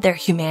shed their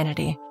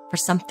humanity for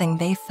something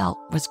they felt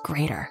was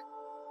greater.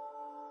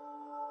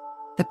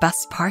 The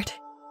best part?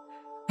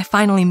 I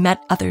finally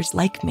met others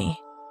like me.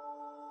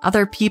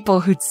 Other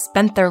people who'd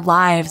spent their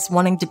lives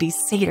wanting to be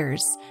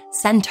satyrs,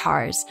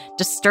 centaurs,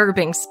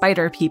 disturbing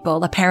spider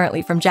people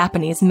apparently from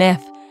Japanese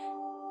myth.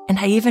 And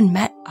I even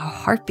met a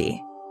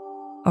harpy,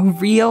 a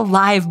real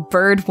live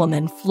bird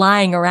woman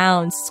flying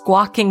around,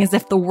 squawking as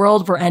if the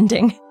world were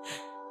ending.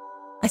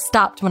 I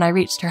stopped when I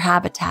reached her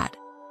habitat,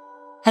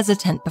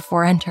 hesitant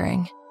before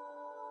entering.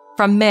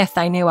 From myth,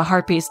 I knew a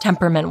harpy's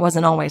temperament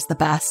wasn't always the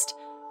best,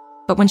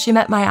 but when she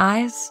met my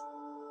eyes,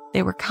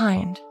 they were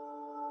kind.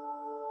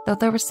 Though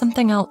there was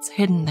something else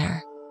hidden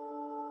there,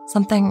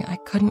 something I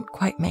couldn't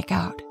quite make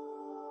out.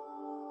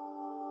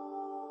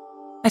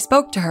 I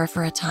spoke to her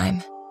for a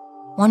time,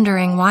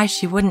 wondering why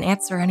she wouldn't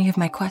answer any of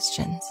my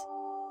questions.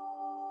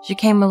 She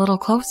came a little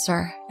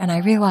closer, and I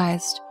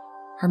realized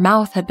her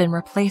mouth had been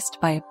replaced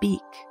by a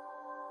beak,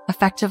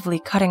 effectively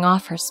cutting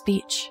off her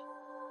speech.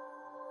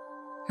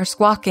 Her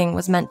squawking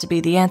was meant to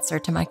be the answer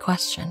to my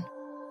question.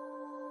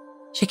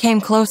 She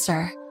came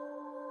closer,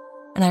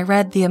 and I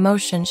read the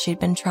emotion she'd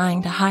been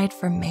trying to hide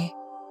from me.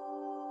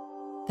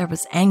 There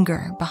was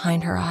anger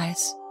behind her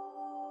eyes,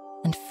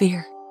 and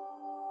fear.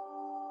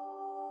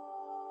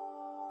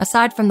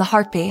 Aside from the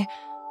harpy,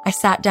 I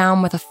sat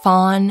down with a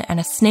fawn and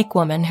a snake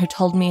woman who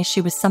told me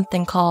she was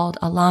something called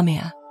a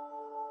lamia.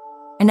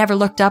 I never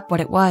looked up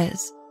what it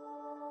was,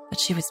 but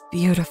she was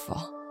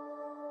beautiful.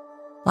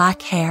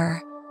 Black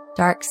hair,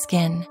 dark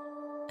skin,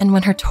 and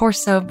when her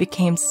torso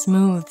became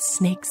smooth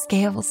snake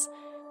scales,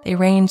 they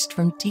ranged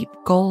from deep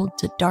gold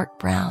to dark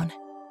brown.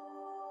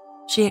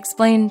 She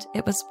explained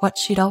it was what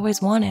she'd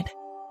always wanted,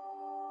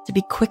 to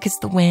be quick as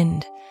the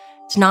wind,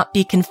 to not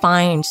be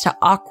confined to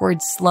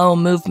awkward, slow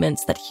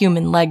movements that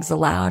human legs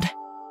allowed.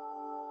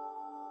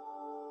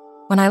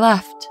 When I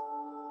left,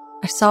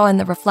 I saw in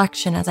the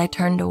reflection as I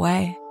turned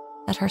away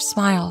that her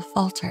smile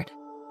faltered,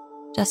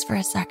 just for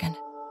a second.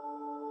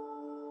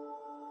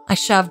 I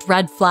shoved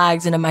red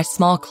flags into my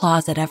small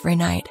closet every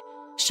night,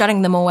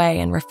 shutting them away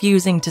and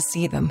refusing to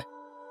see them.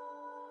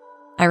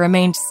 I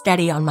remained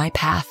steady on my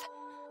path,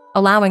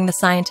 allowing the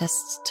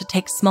scientists to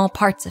take small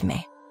parts of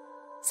me,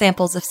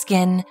 samples of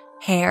skin,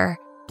 hair,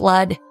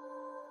 blood,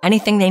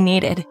 anything they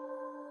needed,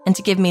 and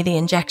to give me the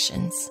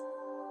injections.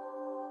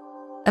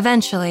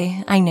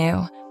 Eventually, I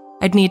knew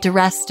I'd need to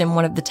rest in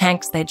one of the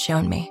tanks they'd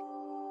shown me.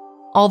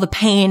 All the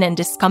pain and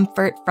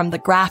discomfort from the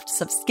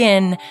grafts of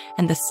skin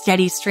and the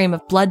steady stream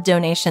of blood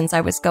donations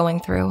I was going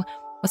through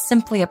was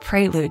simply a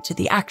prelude to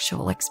the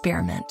actual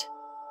experiment.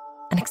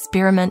 An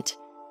experiment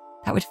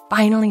that would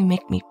finally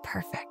make me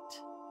perfect.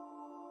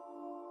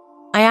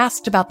 I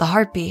asked about the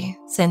harpy,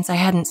 since I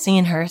hadn't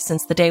seen her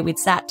since the day we'd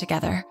sat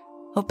together,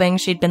 hoping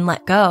she'd been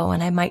let go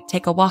and I might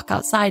take a walk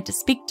outside to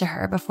speak to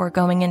her before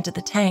going into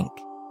the tank.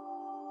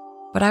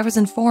 But I was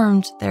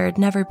informed there had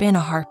never been a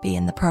harpy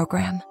in the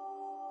program.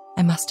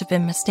 I must have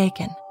been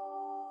mistaken.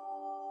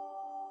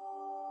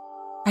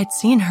 I'd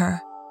seen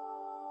her.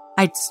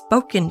 I'd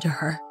spoken to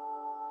her.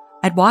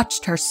 I'd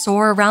watched her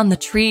soar around the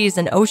trees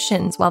and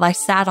oceans while I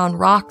sat on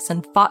rocks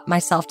and fought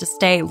myself to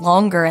stay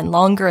longer and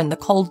longer in the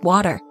cold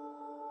water.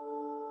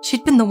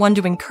 She'd been the one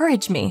to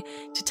encourage me,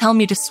 to tell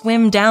me to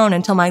swim down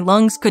until my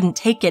lungs couldn't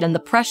take it and the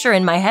pressure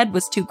in my head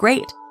was too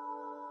great.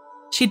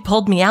 She'd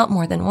pulled me out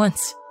more than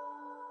once.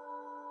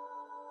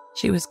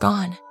 She was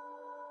gone,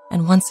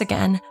 and once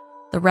again,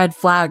 the red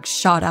flags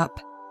shot up.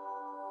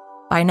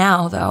 By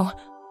now, though,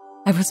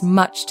 I was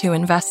much too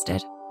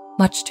invested,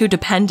 much too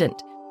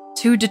dependent,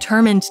 too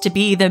determined to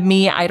be the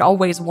me I'd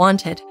always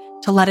wanted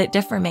to let it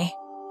differ me.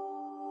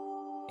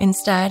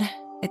 Instead,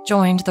 it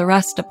joined the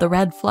rest of the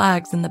red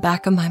flags in the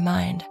back of my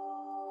mind,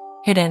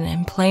 hidden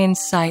in plain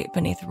sight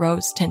beneath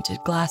rose-tinted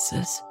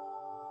glasses.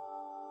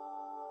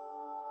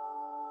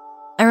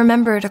 I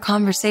remembered a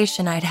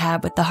conversation I'd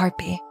had with the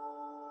harpy,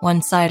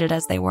 one-sided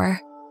as they were.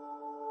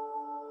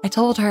 I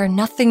told her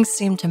nothing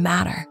seemed to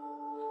matter.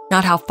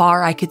 Not how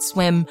far I could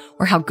swim,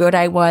 or how good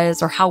I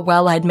was, or how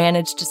well I'd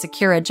managed to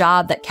secure a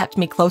job that kept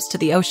me close to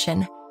the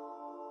ocean.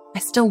 I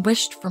still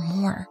wished for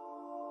more.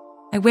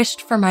 I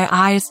wished for my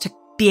eyes to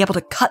be able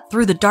to cut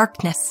through the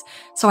darkness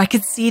so I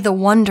could see the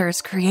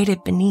wonders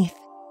created beneath.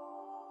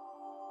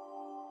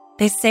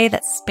 They say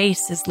that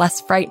space is less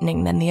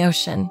frightening than the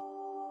ocean,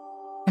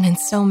 and in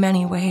so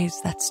many ways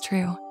that's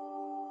true.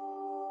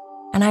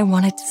 And I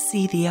wanted to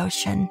see the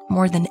ocean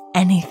more than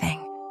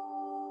anything.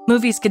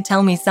 Movies could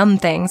tell me some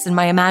things, and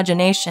my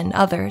imagination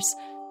others,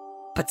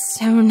 but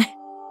soon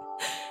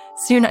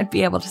I'd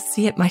be able to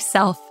see it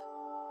myself.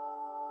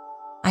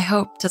 I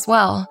hoped as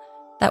well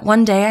that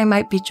one day I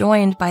might be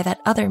joined by that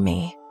other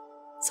me,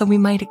 so we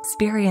might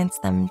experience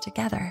them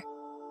together.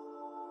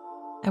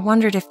 I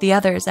wondered if the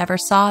others ever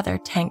saw their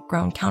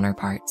tank-grown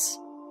counterparts.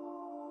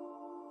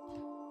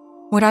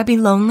 Would I be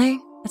lonely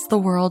as the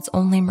world's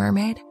only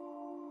mermaid?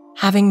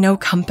 Having no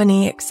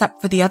company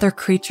except for the other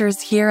creatures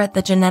here at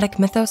the Genetic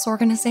Mythos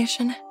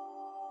organization?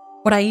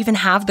 Would I even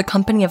have the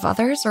company of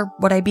others, or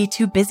would I be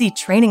too busy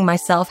training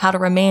myself how to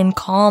remain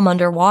calm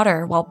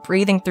underwater while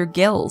breathing through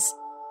gills?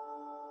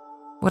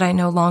 Would I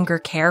no longer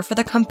care for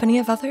the company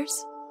of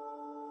others?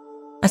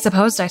 I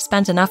supposed I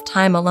spent enough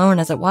time alone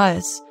as it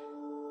was.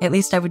 At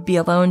least I would be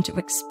alone to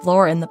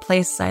explore in the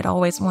place I'd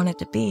always wanted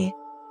to be.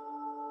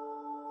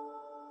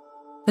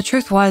 The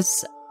truth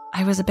was,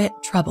 I was a bit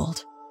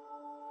troubled.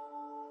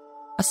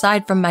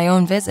 Aside from my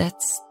own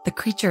visits, the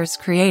creatures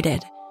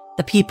created,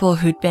 the people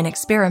who'd been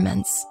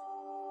experiments,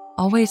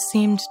 always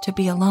seemed to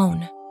be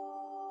alone.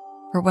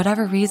 For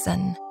whatever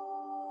reason,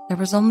 there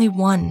was only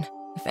one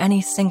of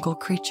any single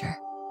creature.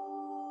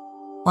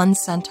 One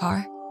centaur,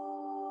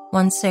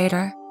 one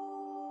satyr,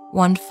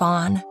 one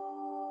fawn,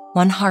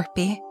 one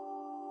harpy,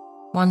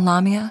 one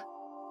lamia,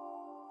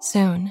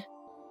 soon,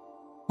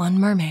 one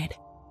mermaid.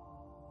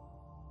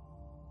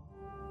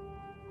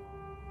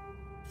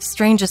 The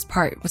strangest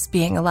part was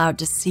being allowed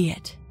to see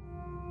it.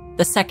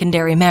 The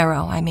secondary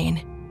Merrow, I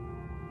mean.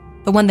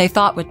 The one they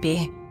thought would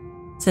be,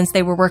 since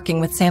they were working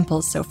with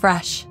samples so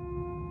fresh.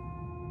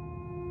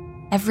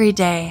 Every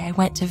day I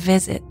went to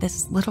visit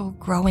this little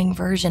growing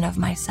version of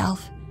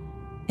myself,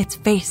 its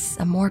face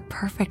a more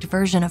perfect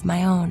version of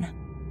my own.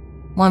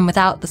 One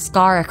without the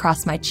scar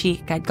across my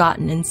cheek I'd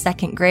gotten in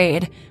second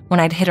grade when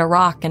I'd hit a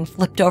rock and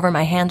flipped over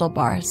my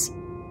handlebars.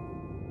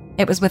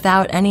 It was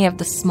without any of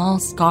the small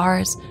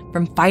scars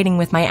from fighting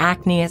with my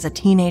acne as a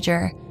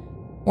teenager,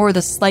 or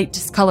the slight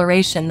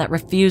discoloration that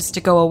refused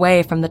to go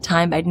away from the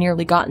time I'd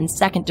nearly gotten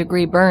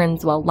second-degree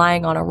burns while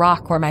lying on a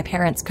rock where my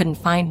parents couldn't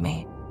find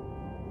me.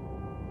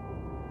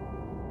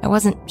 I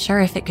wasn't sure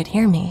if it could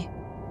hear me.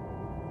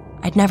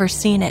 I'd never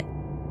seen it.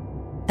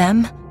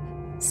 Them?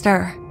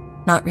 Stir.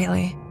 Not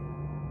really.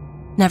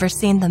 Never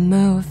seen them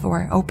move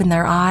or open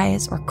their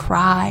eyes or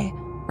cry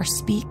or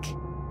speak.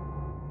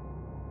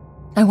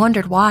 I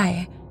wondered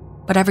why,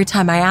 but every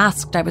time I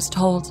asked, I was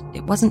told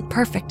it wasn't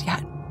perfect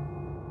yet,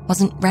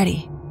 wasn't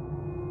ready.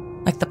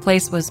 Like the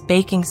place was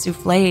baking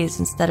soufflés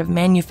instead of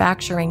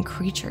manufacturing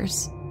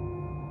creatures.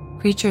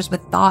 Creatures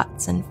with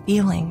thoughts and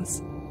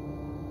feelings.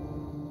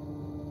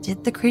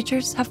 Did the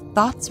creatures have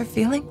thoughts or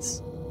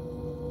feelings?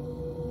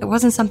 It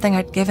wasn't something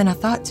I'd given a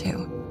thought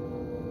to.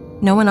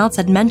 No one else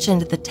had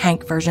mentioned the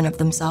tank version of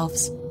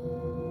themselves.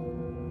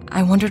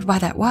 I wondered why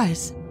that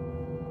was.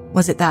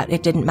 Was it that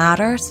it didn't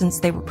matter since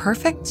they were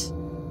perfect?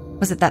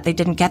 Was it that they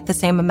didn't get the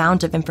same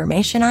amount of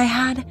information I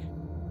had?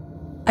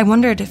 I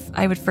wondered if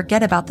I would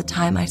forget about the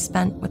time I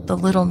spent with the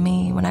little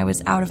me when I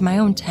was out of my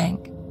own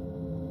tank,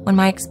 when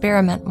my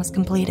experiment was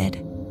completed.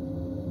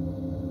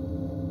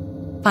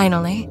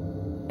 Finally,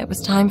 it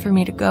was time for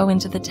me to go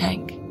into the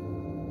tank.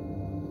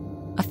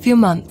 A few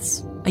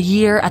months, a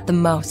year at the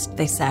most,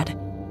 they said,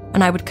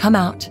 and I would come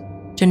out,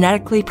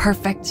 genetically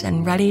perfect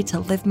and ready to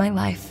live my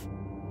life.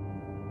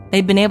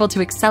 They'd been able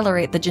to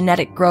accelerate the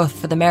genetic growth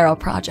for the Merrow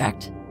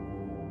project.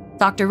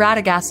 Dr.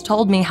 Radagast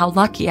told me how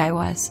lucky I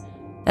was,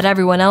 that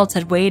everyone else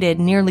had waited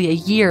nearly a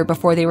year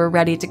before they were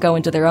ready to go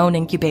into their own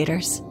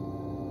incubators.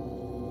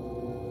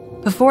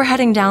 Before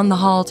heading down the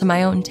hall to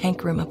my own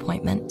tank room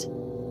appointment,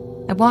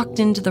 I walked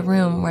into the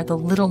room where the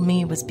little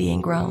me was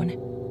being grown,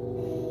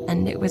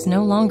 and it was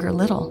no longer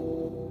little.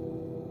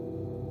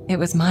 It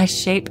was my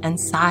shape and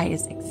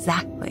size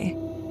exactly.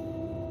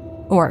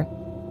 Or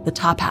the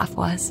top half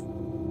was.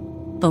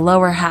 The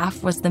lower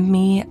half was the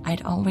me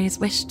I'd always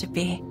wished to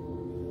be.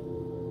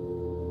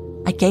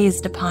 I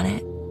gazed upon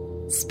it,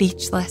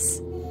 speechless,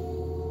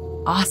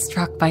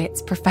 awestruck by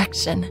its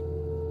perfection.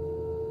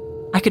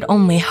 I could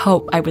only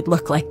hope I would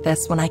look like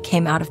this when I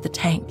came out of the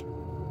tank.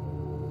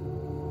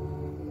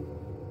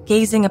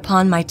 Gazing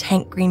upon my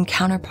tank green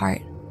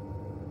counterpart,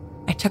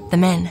 I took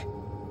them in,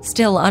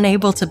 still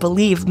unable to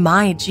believe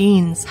my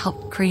genes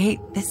helped create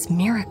this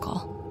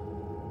miracle.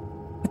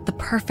 With the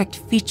perfect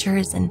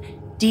features and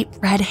deep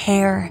red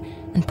hair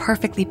and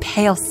perfectly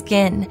pale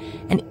skin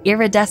and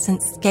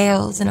iridescent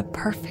scales in a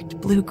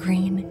perfect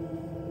blue-green.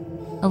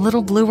 A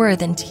little bluer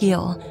than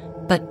teal,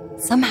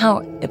 but somehow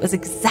it was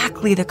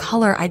exactly the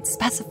color I'd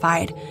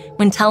specified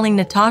when telling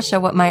Natasha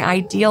what my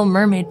ideal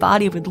mermaid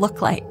body would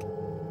look like.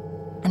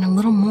 And a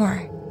little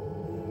more.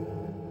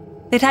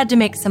 They'd had to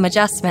make some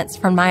adjustments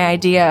from my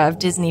idea of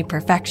Disney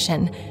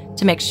perfection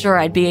to make sure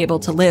I'd be able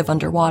to live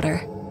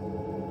underwater.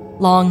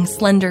 Long,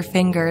 slender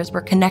fingers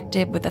were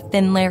connected with a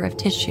thin layer of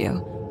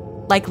tissue,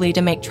 likely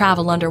to make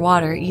travel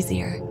underwater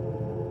easier.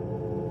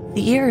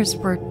 The ears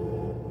were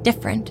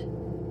different.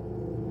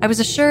 I was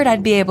assured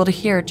I'd be able to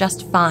hear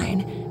just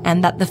fine,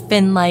 and that the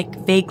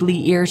fin-like,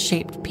 vaguely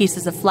ear-shaped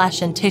pieces of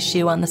flesh and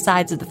tissue on the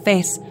sides of the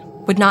face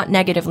would not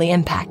negatively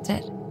impact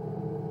it.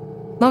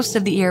 Most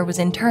of the ear was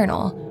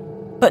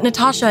internal, but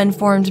Natasha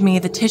informed me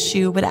the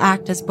tissue would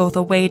act as both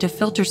a way to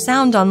filter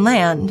sound on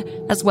land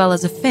as well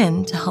as a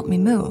fin to help me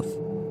move.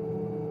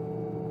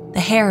 The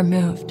hair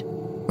moved,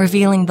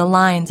 revealing the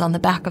lines on the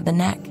back of the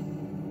neck.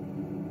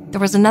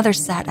 There was another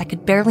set I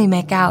could barely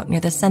make out near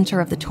the center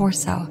of the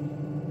torso,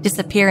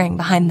 disappearing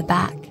behind the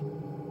back.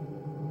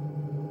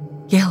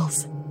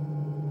 Gills.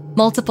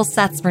 Multiple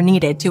sets were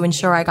needed to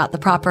ensure I got the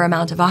proper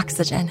amount of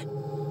oxygen.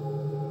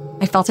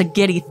 I felt a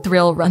giddy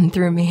thrill run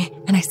through me,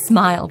 and I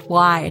smiled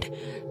wide,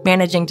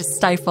 managing to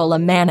stifle a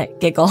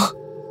manic giggle.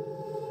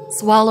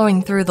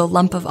 Swallowing through the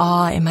lump of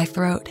awe in my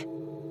throat,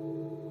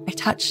 I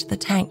touched the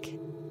tank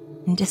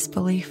in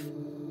disbelief.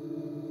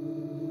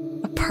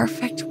 A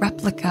perfect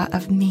replica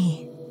of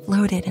me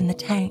floated in the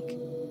tank,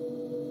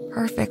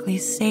 perfectly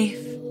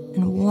safe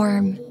and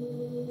warm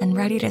and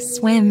ready to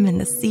swim in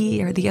the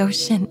sea or the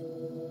ocean.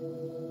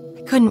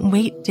 I couldn't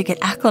wait to get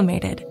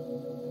acclimated,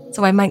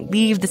 so I might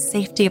leave the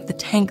safety of the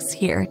tanks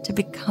here to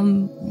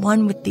become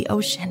one with the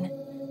ocean,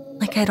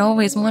 like I'd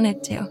always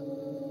wanted to.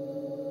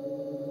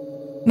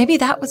 Maybe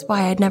that was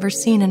why I'd never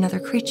seen another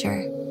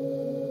creature.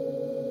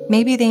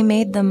 Maybe they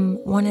made them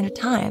one at a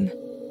time,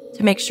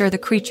 to make sure the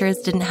creatures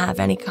didn't have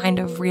any kind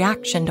of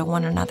reaction to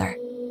one another.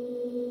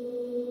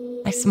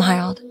 I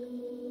smiled,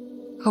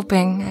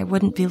 hoping I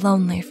wouldn't be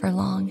lonely for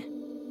long.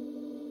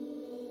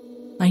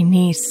 My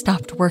knees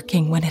stopped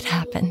working when it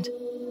happened.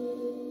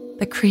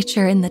 The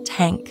creature in the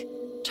tank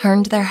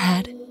turned their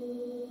head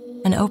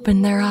and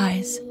opened their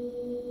eyes.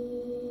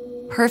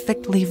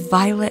 Perfectly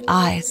violet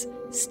eyes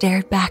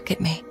stared back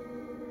at me.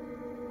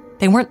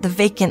 They weren't the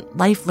vacant,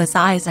 lifeless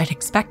eyes I'd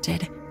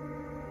expected.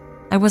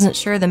 I wasn't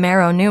sure the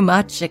Merrow knew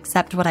much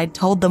except what I'd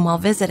told them while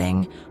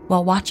visiting,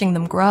 while watching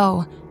them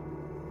grow,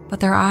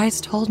 but their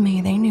eyes told me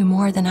they knew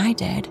more than I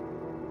did.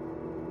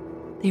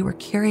 They were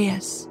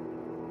curious,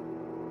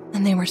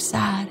 and they were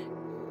sad.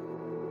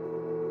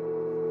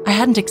 I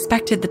hadn't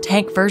expected the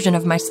tank version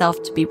of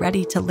myself to be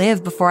ready to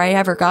live before I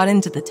ever got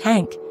into the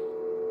tank.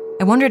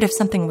 I wondered if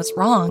something was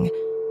wrong,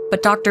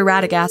 but Dr.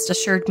 Radagast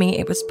assured me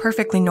it was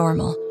perfectly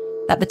normal,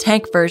 that the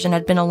tank version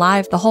had been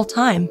alive the whole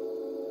time,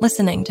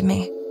 listening to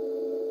me.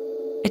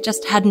 It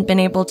just hadn't been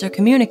able to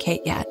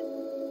communicate yet,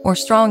 or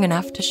strong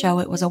enough to show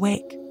it was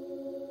awake.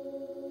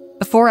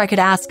 Before I could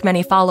ask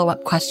many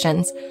follow-up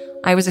questions,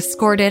 I was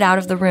escorted out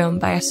of the room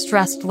by a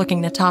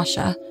stressed-looking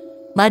Natasha,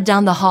 led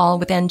down the hall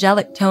with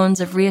angelic tones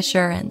of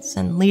reassurance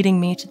and leading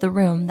me to the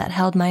room that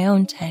held my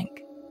own tank.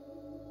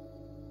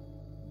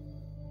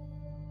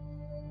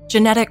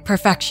 Genetic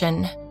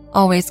perfection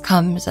always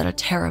comes at a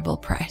terrible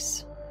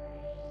price.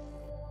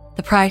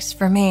 The price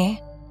for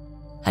me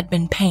had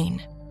been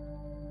pain.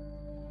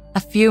 A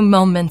few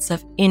moments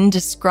of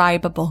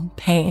indescribable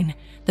pain,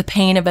 the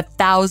pain of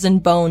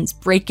 1,000 bones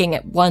breaking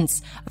at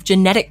once, of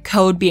genetic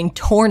code being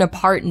torn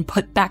apart and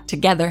put back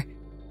together.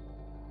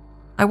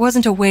 I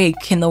wasn't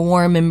awake in the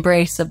warm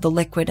embrace of the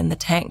liquid in the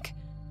tank,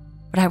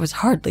 but I was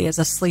hardly as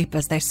asleep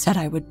as they said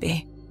I would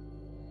be.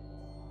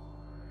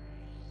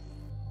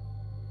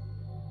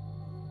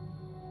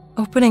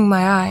 Opening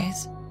my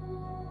eyes,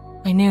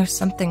 I knew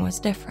something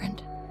was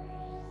different.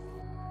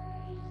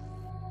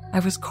 I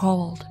was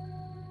cold,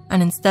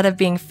 and instead of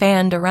being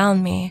fanned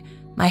around me,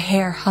 my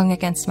hair hung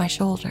against my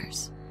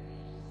shoulders.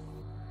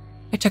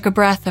 I took a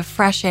breath of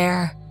fresh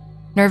air,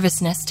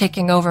 nervousness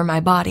taking over my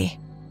body.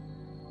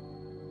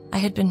 I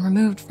had been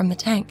removed from the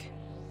tank.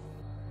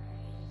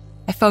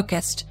 I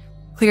focused,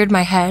 cleared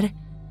my head,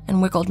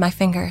 and wiggled my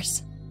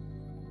fingers.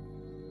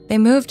 They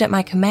moved at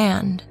my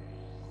command,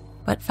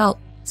 but felt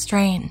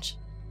strange,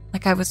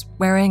 like I was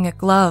wearing a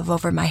glove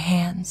over my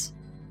hands.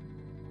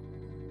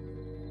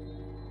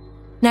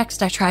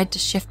 Next, I tried to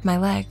shift my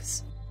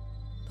legs.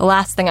 The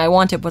last thing I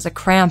wanted was a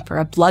cramp or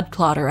a blood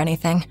clot or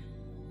anything.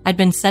 I'd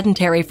been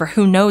sedentary for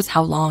who knows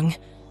how long.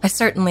 I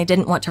certainly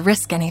didn't want to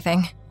risk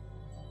anything.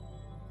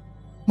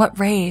 What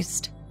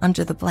raised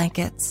under the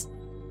blankets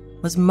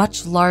was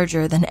much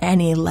larger than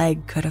any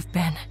leg could have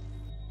been.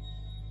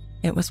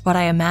 It was what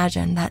I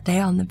imagined that day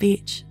on the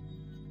beach,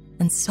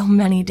 and so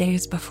many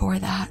days before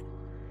that.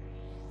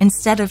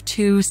 Instead of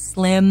two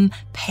slim,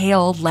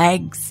 pale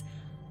legs,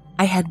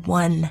 I had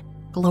one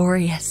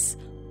glorious,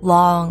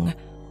 long,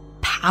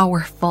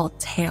 powerful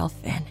tail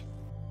fin.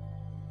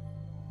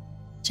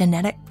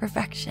 Genetic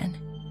perfection.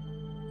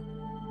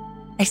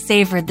 I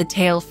savored the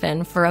tail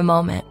fin for a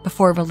moment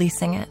before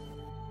releasing it.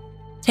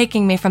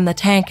 Taking me from the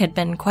tank had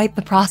been quite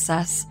the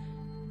process.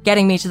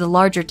 Getting me to the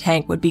larger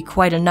tank would be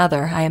quite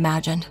another, I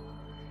imagined.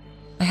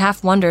 I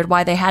half wondered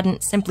why they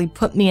hadn't simply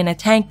put me in a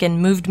tank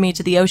and moved me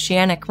to the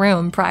oceanic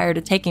room prior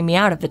to taking me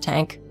out of the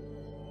tank.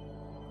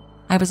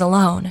 I was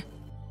alone,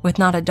 with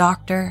not a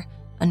doctor,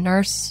 a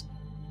nurse,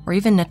 or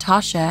even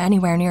Natasha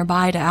anywhere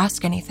nearby to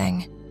ask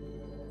anything.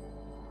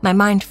 My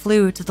mind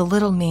flew to the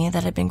little me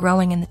that had been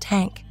growing in the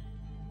tank.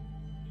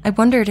 I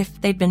wondered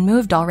if they'd been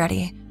moved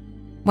already,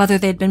 whether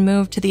they'd been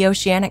moved to the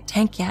oceanic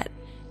tank yet,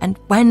 and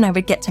when I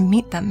would get to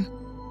meet them.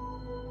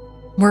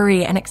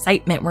 Worry and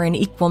excitement were in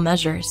equal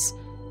measures.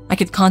 I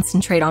could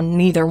concentrate on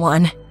neither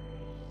one.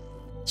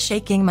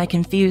 Shaking my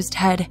confused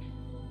head,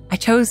 I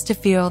chose to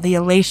feel the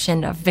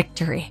elation of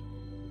victory.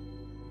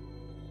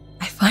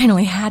 I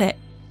finally had it.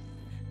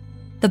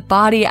 The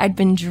body I'd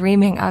been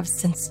dreaming of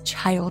since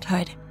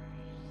childhood.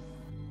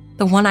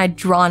 The one I'd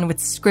drawn with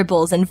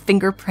scribbles and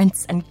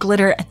fingerprints and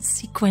glitter and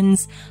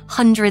sequins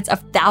hundreds of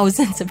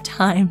thousands of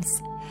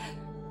times.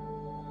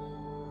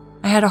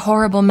 I had a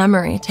horrible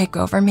memory take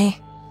over me.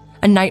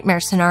 A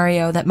nightmare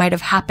scenario that might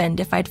have happened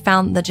if I'd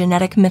found the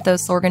Genetic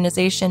Mythos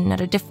organization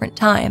at a different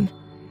time.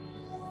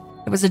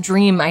 It was a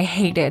dream I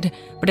hated,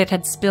 but it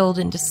had spilled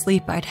into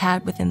sleep I'd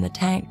had within the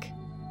tank.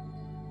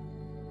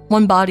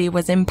 One body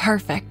was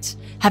imperfect,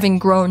 having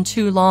grown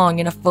too long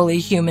in a fully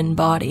human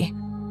body.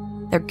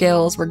 Their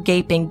gills were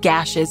gaping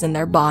gashes in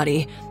their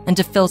body, and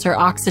to filter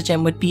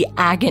oxygen would be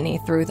agony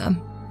through them.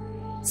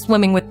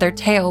 Swimming with their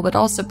tail would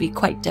also be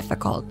quite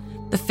difficult,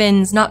 the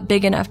fins not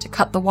big enough to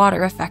cut the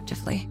water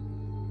effectively.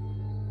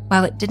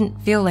 While it didn't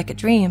feel like a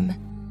dream,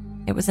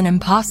 it was an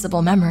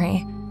impossible memory,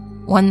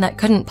 one that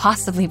couldn't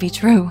possibly be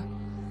true.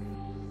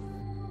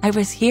 I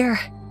was here.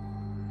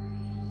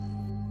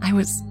 I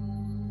was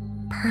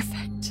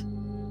perfect.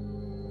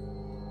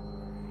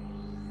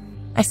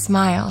 I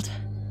smiled,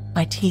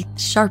 my teeth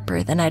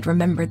sharper than I'd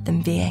remembered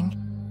them being,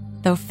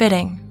 though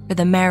fitting for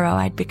the Merrow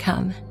I'd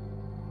become.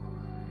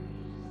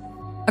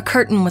 A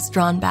curtain was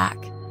drawn back,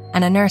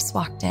 and a nurse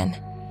walked in.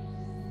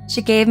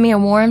 She gave me a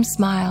warm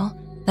smile,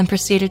 then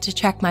proceeded to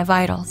check my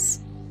vitals.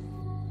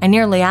 I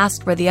nearly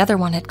asked where the other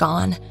one had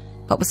gone,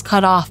 but was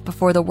cut off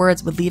before the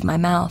words would leave my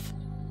mouth.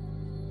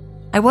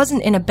 I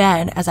wasn't in a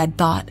bed, as I'd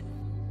thought,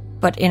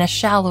 but in a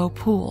shallow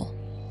pool.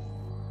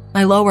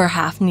 My lower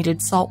half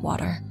needed salt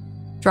water.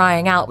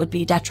 Drying out would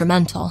be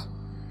detrimental.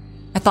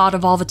 I thought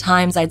of all the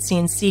times I'd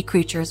seen sea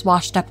creatures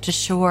washed up to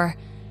shore,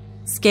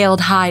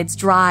 scaled hides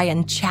dry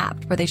and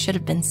chapped where they should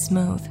have been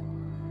smooth.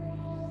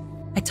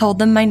 I told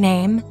them my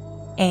name,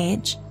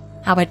 age,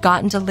 how I'd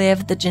gotten to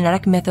live at the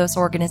Genetic Mythos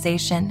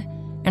organization,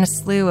 and a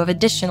slew of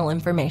additional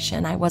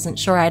information I wasn't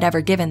sure I'd ever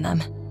given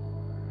them.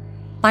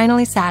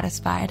 Finally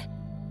satisfied,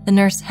 the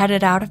nurse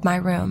headed out of my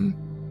room,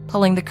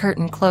 pulling the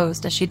curtain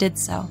closed as she did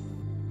so,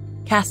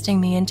 casting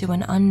me into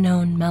an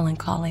unknown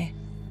melancholy.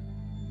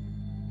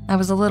 I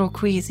was a little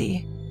queasy,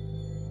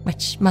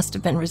 which must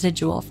have been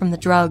residual from the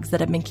drugs that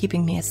had been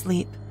keeping me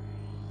asleep.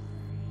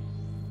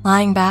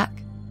 Lying back,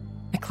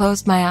 I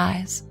closed my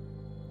eyes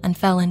and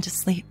fell into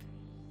sleep.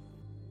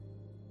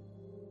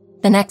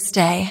 The next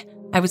day,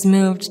 I was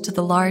moved to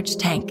the large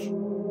tank.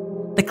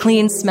 The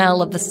clean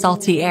smell of the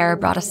salty air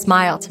brought a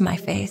smile to my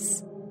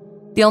face.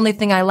 The only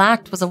thing I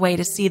lacked was a way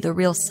to see the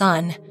real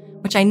sun,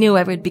 which I knew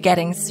I would be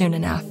getting soon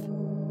enough.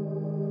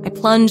 I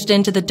plunged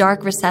into the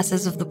dark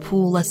recesses of the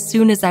pool as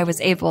soon as I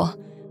was able,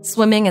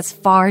 swimming as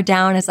far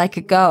down as I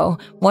could go,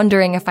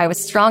 wondering if I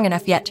was strong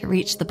enough yet to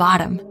reach the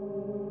bottom.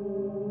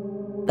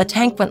 The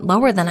tank went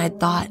lower than I'd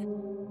thought.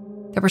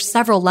 There were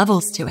several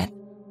levels to it,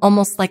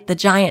 almost like the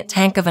giant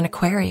tank of an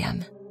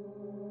aquarium.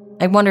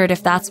 I wondered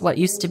if that's what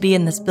used to be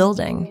in this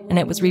building and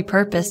it was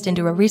repurposed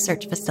into a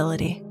research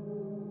facility.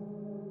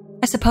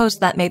 I suppose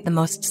that made the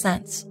most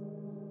sense.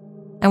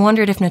 I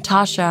wondered if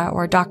Natasha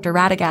or Dr.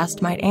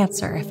 Radagast might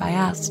answer if I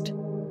asked.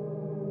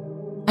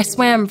 I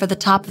swam for the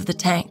top of the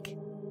tank,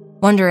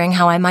 wondering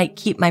how I might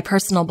keep my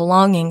personal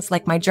belongings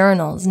like my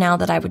journals now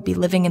that I would be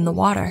living in the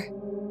water.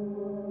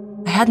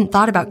 I hadn't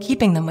thought about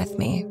keeping them with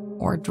me,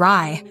 or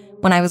dry,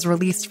 when I was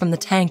released from the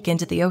tank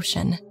into the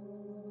ocean.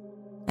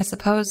 I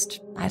supposed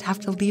I'd have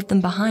to leave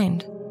them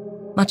behind,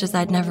 much as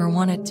I'd never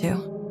wanted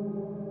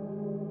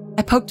to.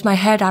 I poked my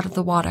head out of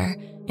the water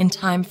in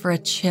time for a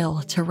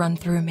chill to run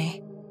through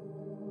me.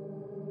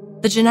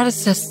 The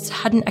geneticists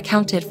hadn't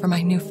accounted for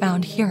my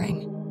newfound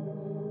hearing.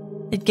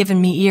 They'd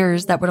given me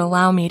ears that would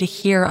allow me to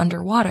hear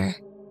underwater.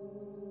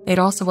 They'd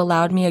also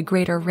allowed me a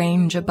greater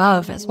range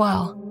above as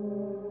well.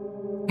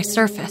 I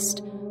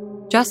surfaced,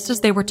 just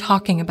as they were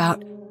talking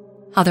about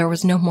how there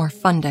was no more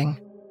funding.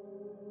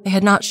 They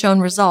had not shown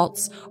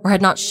results, or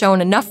had not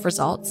shown enough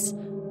results,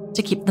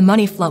 to keep the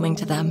money flowing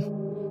to them,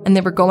 and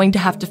they were going to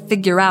have to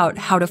figure out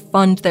how to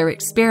fund their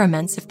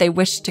experiments if they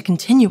wished to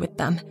continue with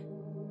them.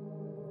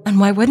 And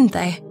why wouldn't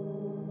they?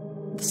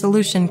 The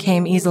solution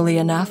came easily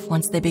enough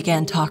once they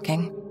began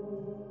talking.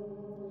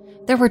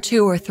 There were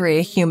 2 or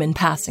 3 human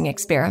passing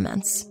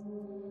experiments.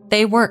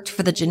 They worked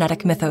for the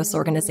Genetic Mythos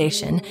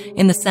organization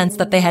in the sense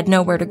that they had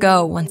nowhere to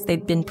go once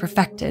they'd been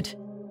perfected.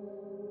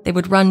 They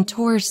would run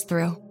tours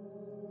through,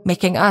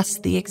 making us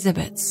the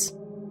exhibits.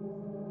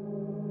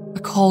 A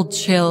cold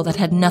chill that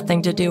had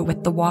nothing to do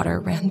with the water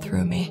ran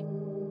through me.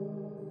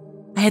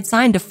 I had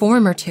signed a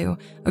form or 2,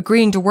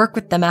 agreeing to work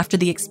with them after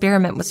the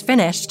experiment was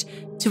finished,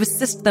 to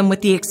assist them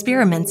with the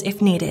experiments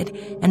if needed,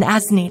 and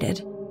as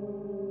needed.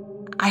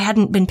 I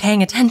hadn't been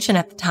paying attention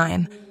at the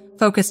time,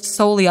 focused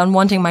solely on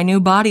wanting my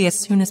new body as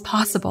soon as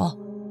possible.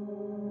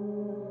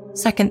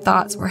 Second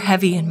thoughts were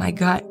heavy in my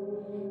gut,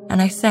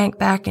 and I sank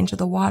back into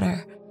the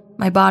water,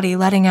 my body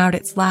letting out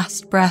its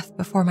last breath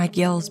before my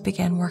gills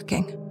began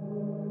working.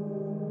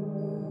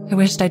 I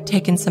wished I'd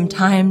taken some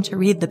time to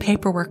read the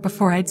paperwork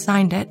before I'd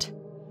signed it.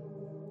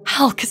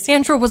 Hell,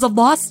 Cassandra was a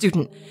law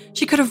student.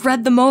 She could have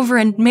read them over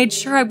and made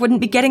sure I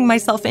wouldn't be getting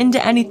myself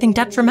into anything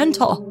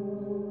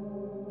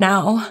detrimental.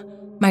 Now,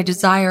 my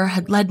desire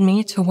had led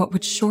me to what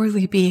would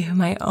surely be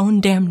my own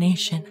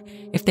damnation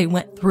if they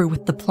went through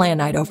with the plan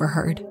I'd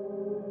overheard.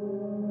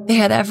 They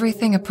had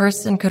everything a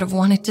person could have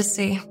wanted to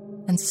see,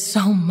 and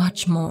so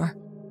much more.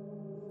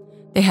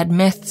 They had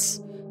myths,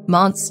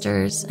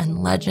 monsters,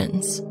 and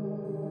legends.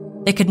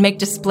 They could make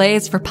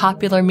displays for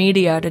popular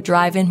media to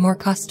drive in more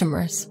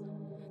customers.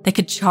 They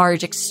could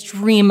charge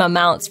extreme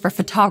amounts for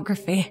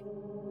photography.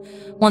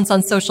 Once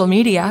on social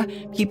media,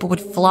 people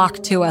would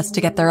flock to us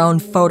to get their own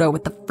photo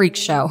with the freak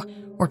show,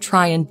 or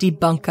try and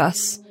debunk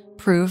us,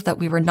 prove that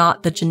we were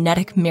not the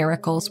genetic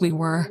miracles we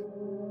were.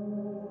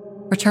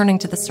 Returning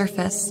to the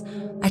surface,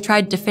 I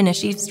tried to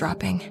finish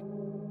eavesdropping.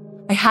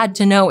 I had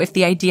to know if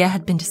the idea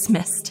had been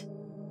dismissed.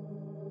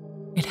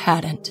 It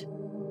hadn't.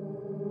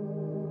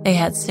 They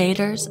had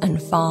satyrs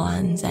and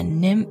fauns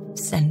and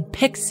nymphs and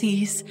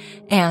pixies,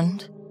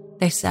 and,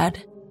 they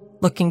said,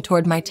 looking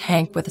toward my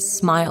tank with a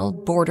smile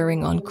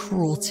bordering on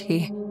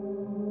cruelty,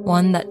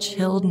 one that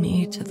chilled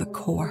me to the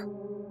core.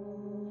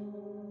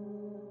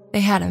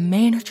 They had a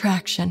main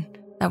attraction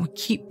that would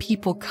keep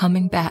people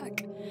coming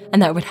back,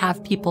 and that would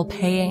have people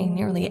paying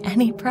nearly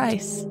any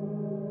price.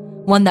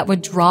 One that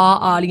would draw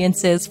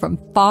audiences from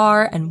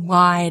far and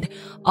wide,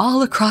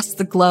 all across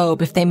the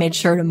globe if they made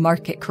sure to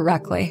market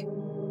correctly.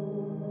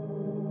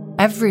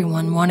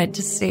 Everyone wanted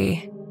to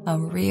see a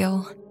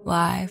real,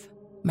 live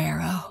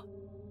Merrow.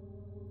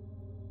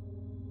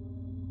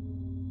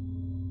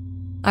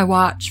 I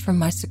watch from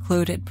my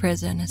secluded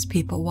prison as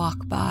people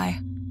walk by,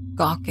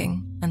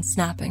 gawking and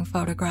snapping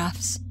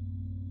photographs.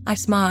 I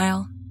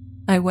smile,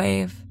 I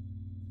wave,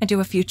 I do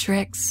a few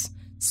tricks,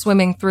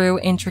 swimming through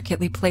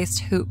intricately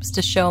placed hoops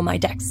to show my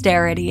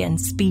dexterity and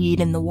speed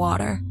in the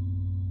water.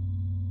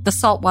 The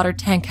saltwater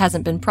tank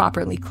hasn't been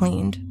properly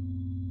cleaned,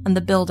 and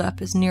the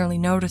buildup is nearly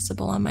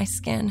noticeable on my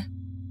skin.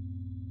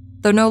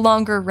 Though no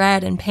longer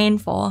red and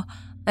painful,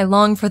 I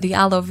long for the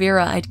aloe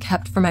vera I'd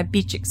kept for my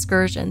beach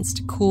excursions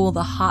to cool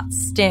the hot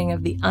sting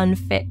of the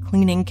unfit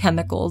cleaning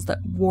chemicals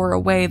that wore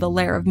away the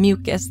layer of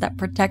mucus that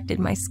protected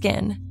my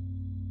skin.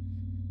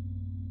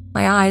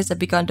 My eyes had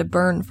begun to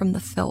burn from the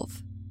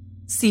filth,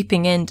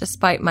 seeping in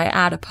despite my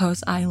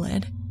adipose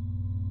eyelid.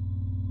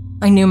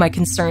 I knew my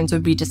concerns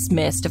would be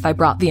dismissed if I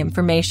brought the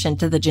information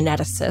to the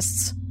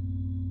geneticists.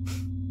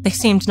 They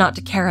seemed not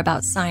to care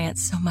about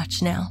science so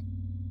much now.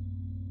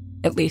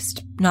 At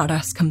least, not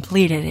us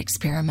completed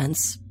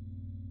experiments.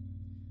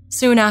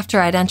 Soon after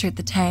I'd entered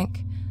the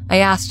tank, I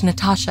asked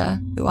Natasha,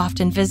 who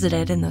often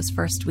visited in those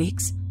first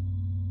weeks,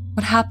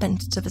 what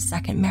happened to the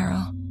second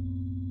Merrow,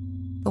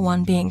 the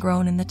one being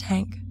grown in the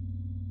tank.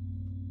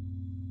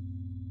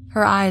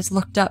 Her eyes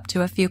looked up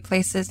to a few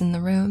places in the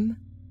room,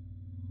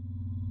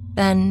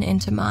 then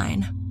into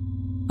mine,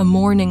 a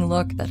mourning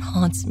look that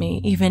haunts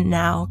me even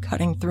now,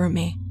 cutting through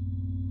me.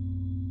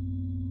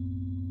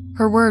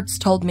 Her words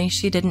told me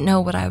she didn't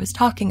know what I was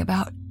talking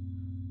about.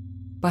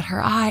 But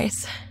her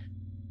eyes,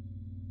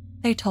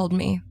 they told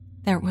me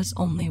there was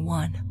only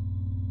one.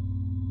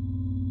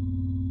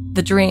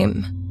 The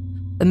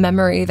dream, the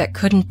memory that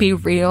couldn't be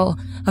real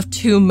of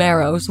two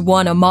Merrows,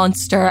 one a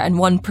monster and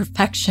one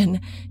perfection,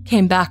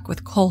 came back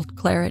with cold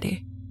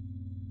clarity.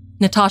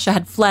 Natasha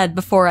had fled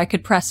before I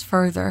could press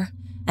further,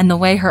 and the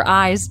way her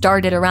eyes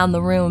darted around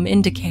the room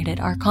indicated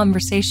our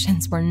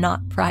conversations were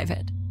not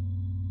private.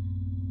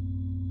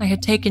 I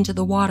had taken to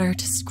the water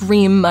to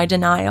scream my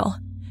denial,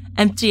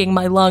 emptying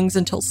my lungs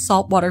until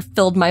salt water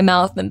filled my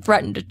mouth and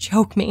threatened to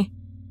choke me.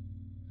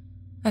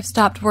 I've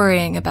stopped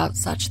worrying about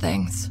such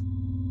things,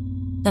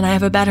 and I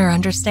have a better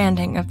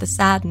understanding of the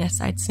sadness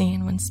I'd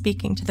seen when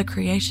speaking to the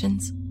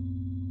creations.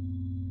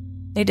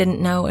 They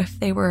didn't know if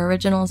they were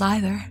originals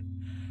either,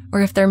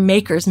 or if their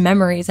makers'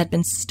 memories had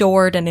been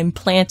stored and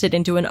implanted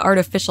into an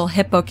artificial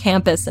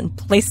hippocampus and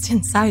placed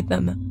inside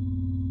them.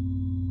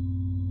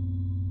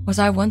 Was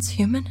I once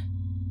human?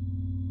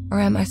 Or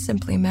am I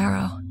simply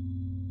Merrow?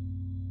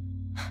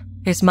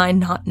 Is my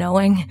not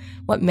knowing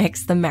what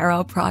makes the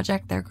Merrow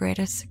project their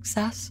greatest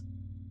success?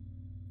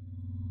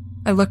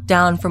 I look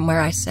down from where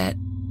I sit,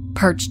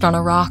 perched on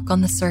a rock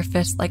on the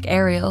surface like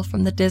Ariel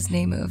from the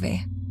Disney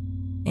movie,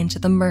 into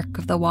the murk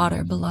of the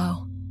water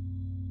below.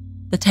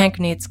 The tank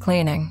needs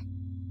cleaning.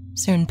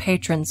 Soon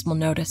patrons will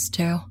notice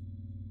too.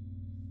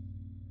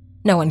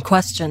 No one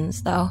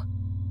questions, though.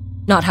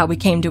 Not how we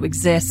came to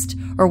exist,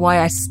 or why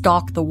I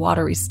stalk the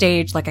watery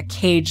stage like a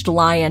caged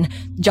lion,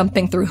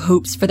 jumping through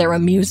hoops for their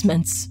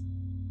amusements.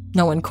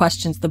 No one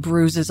questions the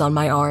bruises on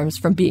my arms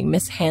from being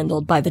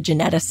mishandled by the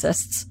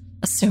geneticists,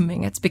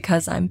 assuming it's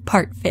because I'm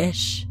part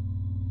fish.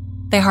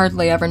 They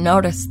hardly ever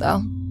notice,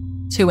 though,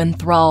 too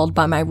enthralled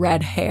by my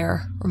red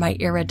hair or my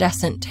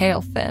iridescent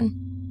tail fin.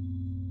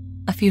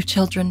 A few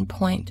children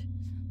point,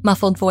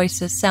 muffled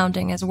voices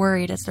sounding as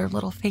worried as their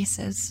little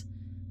faces,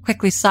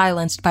 quickly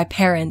silenced by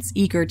parents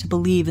eager to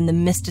believe in the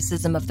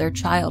mysticism of their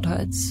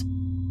childhoods.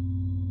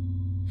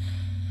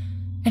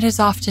 It is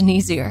often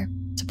easier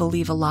to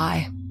believe a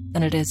lie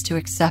than it is to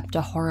accept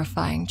a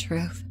horrifying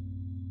truth.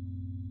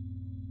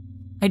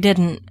 I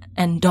didn't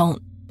and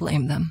don't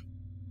blame them.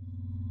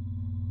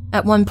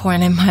 At one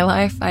point in my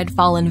life, I'd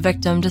fallen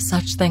victim to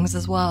such things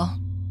as well.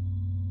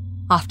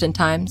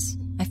 Oftentimes,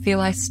 I feel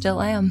I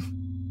still am.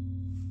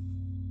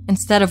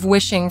 Instead of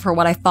wishing for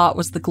what I thought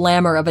was the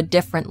glamour of a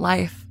different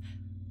life,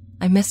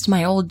 I missed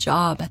my old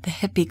job at the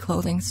hippie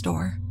clothing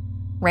store,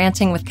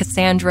 ranting with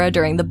Cassandra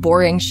during the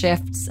boring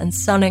shifts and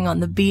sunning on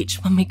the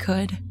beach when we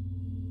could.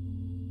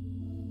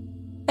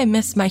 I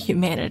miss my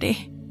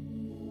humanity.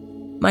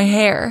 My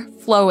hair,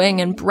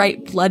 flowing and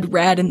bright blood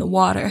red in the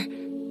water,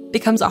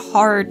 becomes a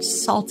hard,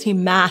 salty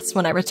mass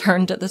when I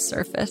return to the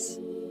surface.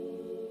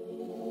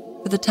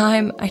 For the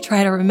time, I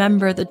try to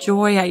remember the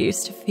joy I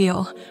used to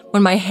feel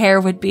when my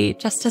hair would be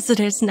just as it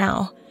is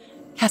now,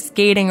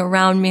 cascading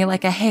around me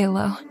like a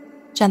halo,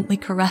 gently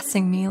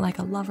caressing me like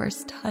a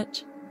lover's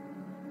touch.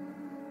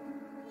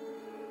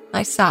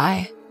 I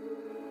sigh,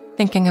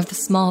 thinking of the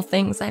small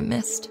things I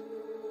missed,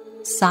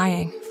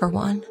 sighing for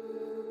one.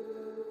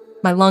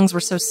 My lungs were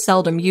so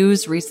seldom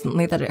used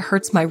recently that it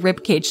hurts my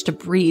ribcage to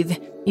breathe,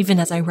 even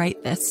as I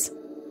write this.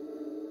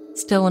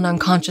 Still an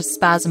unconscious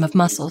spasm of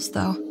muscles,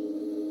 though,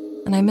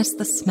 and I miss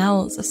the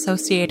smells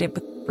associated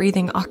with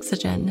breathing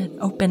oxygen and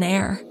open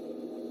air.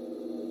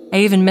 I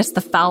even miss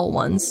the foul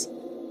ones.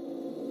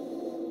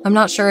 I'm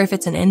not sure if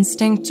it's an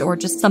instinct or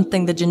just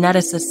something the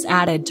geneticists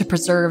added to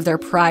preserve their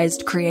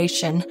prized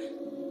creation,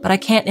 but I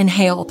can't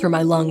inhale through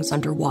my lungs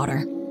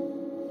underwater.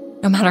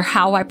 No matter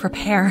how I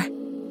prepare,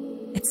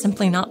 it's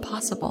simply not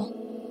possible.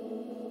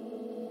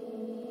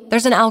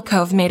 There's an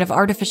alcove made of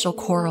artificial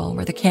coral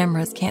where the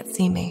cameras can't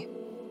see me.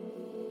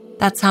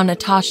 That's how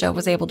Natasha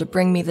was able to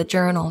bring me the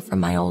journal from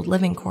my old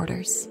living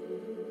quarters.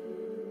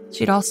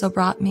 She'd also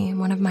brought me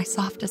one of my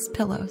softest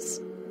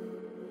pillows.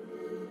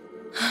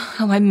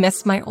 How I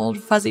miss my old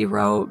fuzzy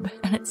robe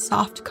and its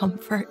soft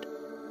comfort.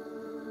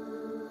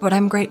 But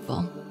I'm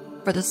grateful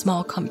for the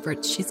small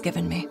comforts she's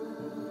given me.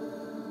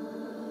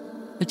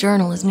 The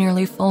journal is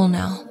nearly full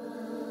now,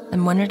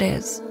 and when it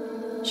is,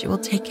 she will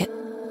take it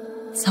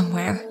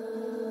somewhere.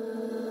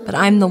 But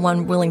I'm the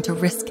one willing to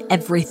risk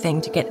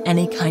everything to get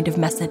any kind of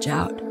message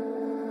out.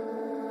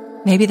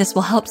 Maybe this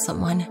will help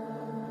someone,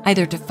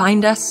 either to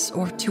find us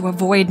or to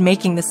avoid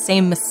making the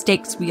same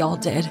mistakes we all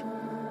did.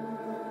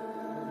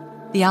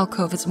 The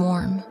alcove is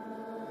warm,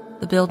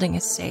 the building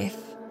is safe,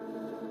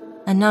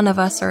 and none of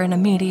us are in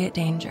immediate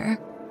danger.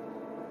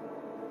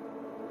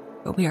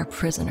 But we are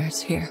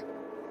prisoners here.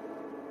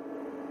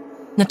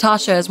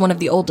 Natasha is one of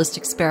the oldest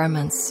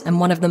experiments and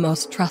one of the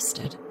most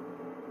trusted.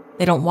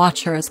 They don't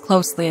watch her as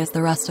closely as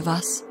the rest of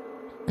us,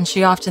 and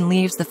she often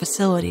leaves the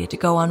facility to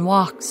go on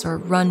walks or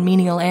run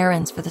menial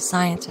errands for the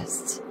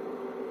scientists.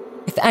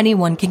 If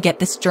anyone can get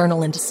this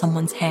journal into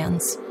someone's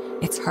hands,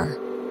 it's her.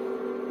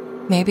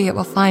 Maybe it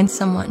will find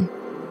someone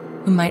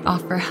who might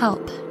offer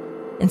help,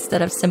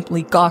 instead of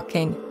simply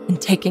gawking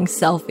and taking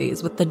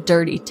selfies with the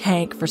dirty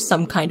tank for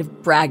some kind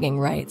of bragging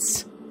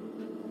rights.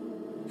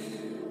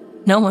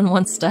 No one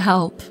wants to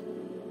help,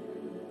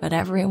 but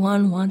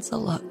everyone wants a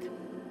look.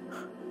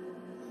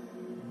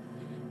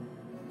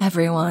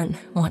 Everyone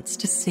wants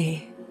to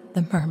see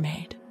the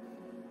mermaid.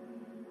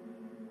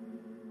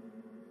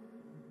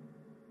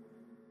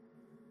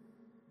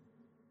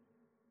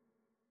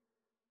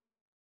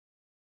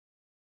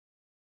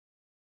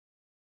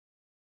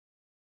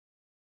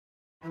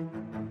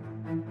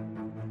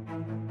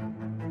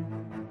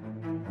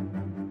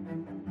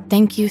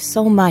 Thank you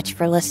so much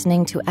for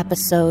listening to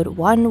episode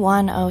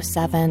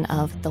 1107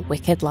 of The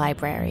Wicked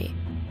Library.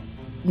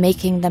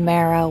 Making the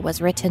Merrow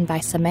was written by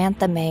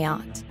Samantha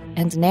Mayotte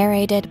and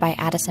narrated by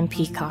Addison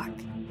Peacock.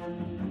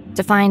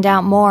 To find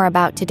out more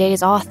about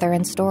today's author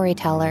and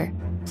storyteller,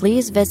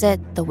 please visit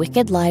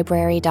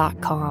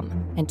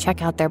thewickedlibrary.com and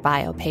check out their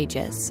bio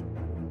pages.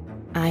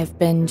 I've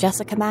been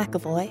Jessica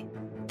McAvoy.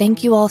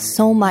 Thank you all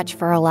so much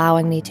for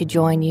allowing me to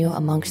join you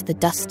amongst the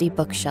dusty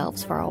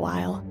bookshelves for a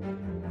while.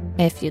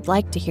 If you'd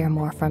like to hear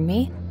more from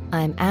me,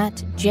 I'm at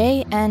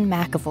JN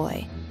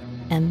McAvoy,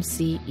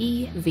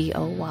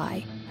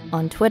 MCEVOY,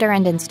 on Twitter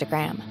and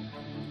Instagram.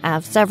 I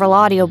have several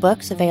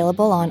audiobooks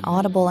available on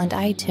Audible and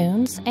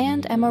iTunes,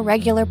 and am a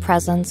regular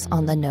presence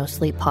on the No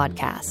Sleep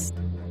podcast.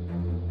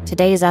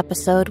 Today's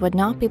episode would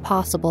not be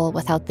possible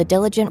without the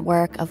diligent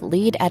work of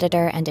lead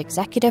editor and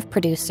executive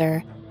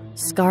producer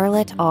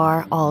Scarlett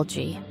R.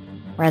 Algie,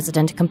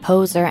 resident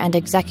composer and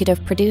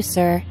executive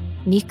producer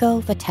Nico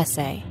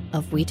Vatese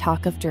of We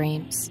Talk of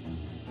Dreams,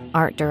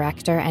 art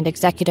director and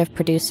executive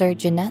producer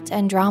Jeanette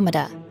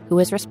Andromeda, who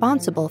is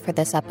responsible for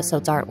this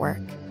episode's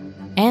artwork,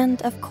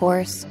 and, of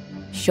course,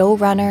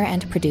 showrunner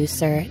and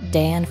producer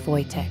Dan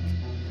Foytik,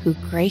 who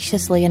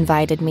graciously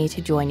invited me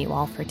to join you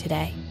all for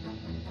today.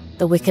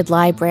 The Wicked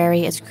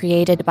Library is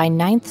created by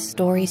Ninth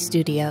Story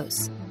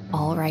Studios,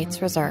 all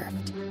rights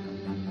reserved.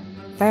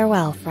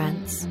 Farewell,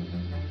 friends.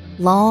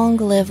 Long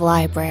live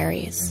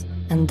libraries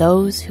and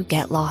those who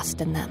get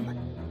lost in them.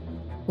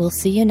 We'll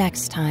see you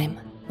next time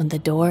when the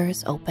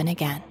doors open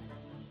again.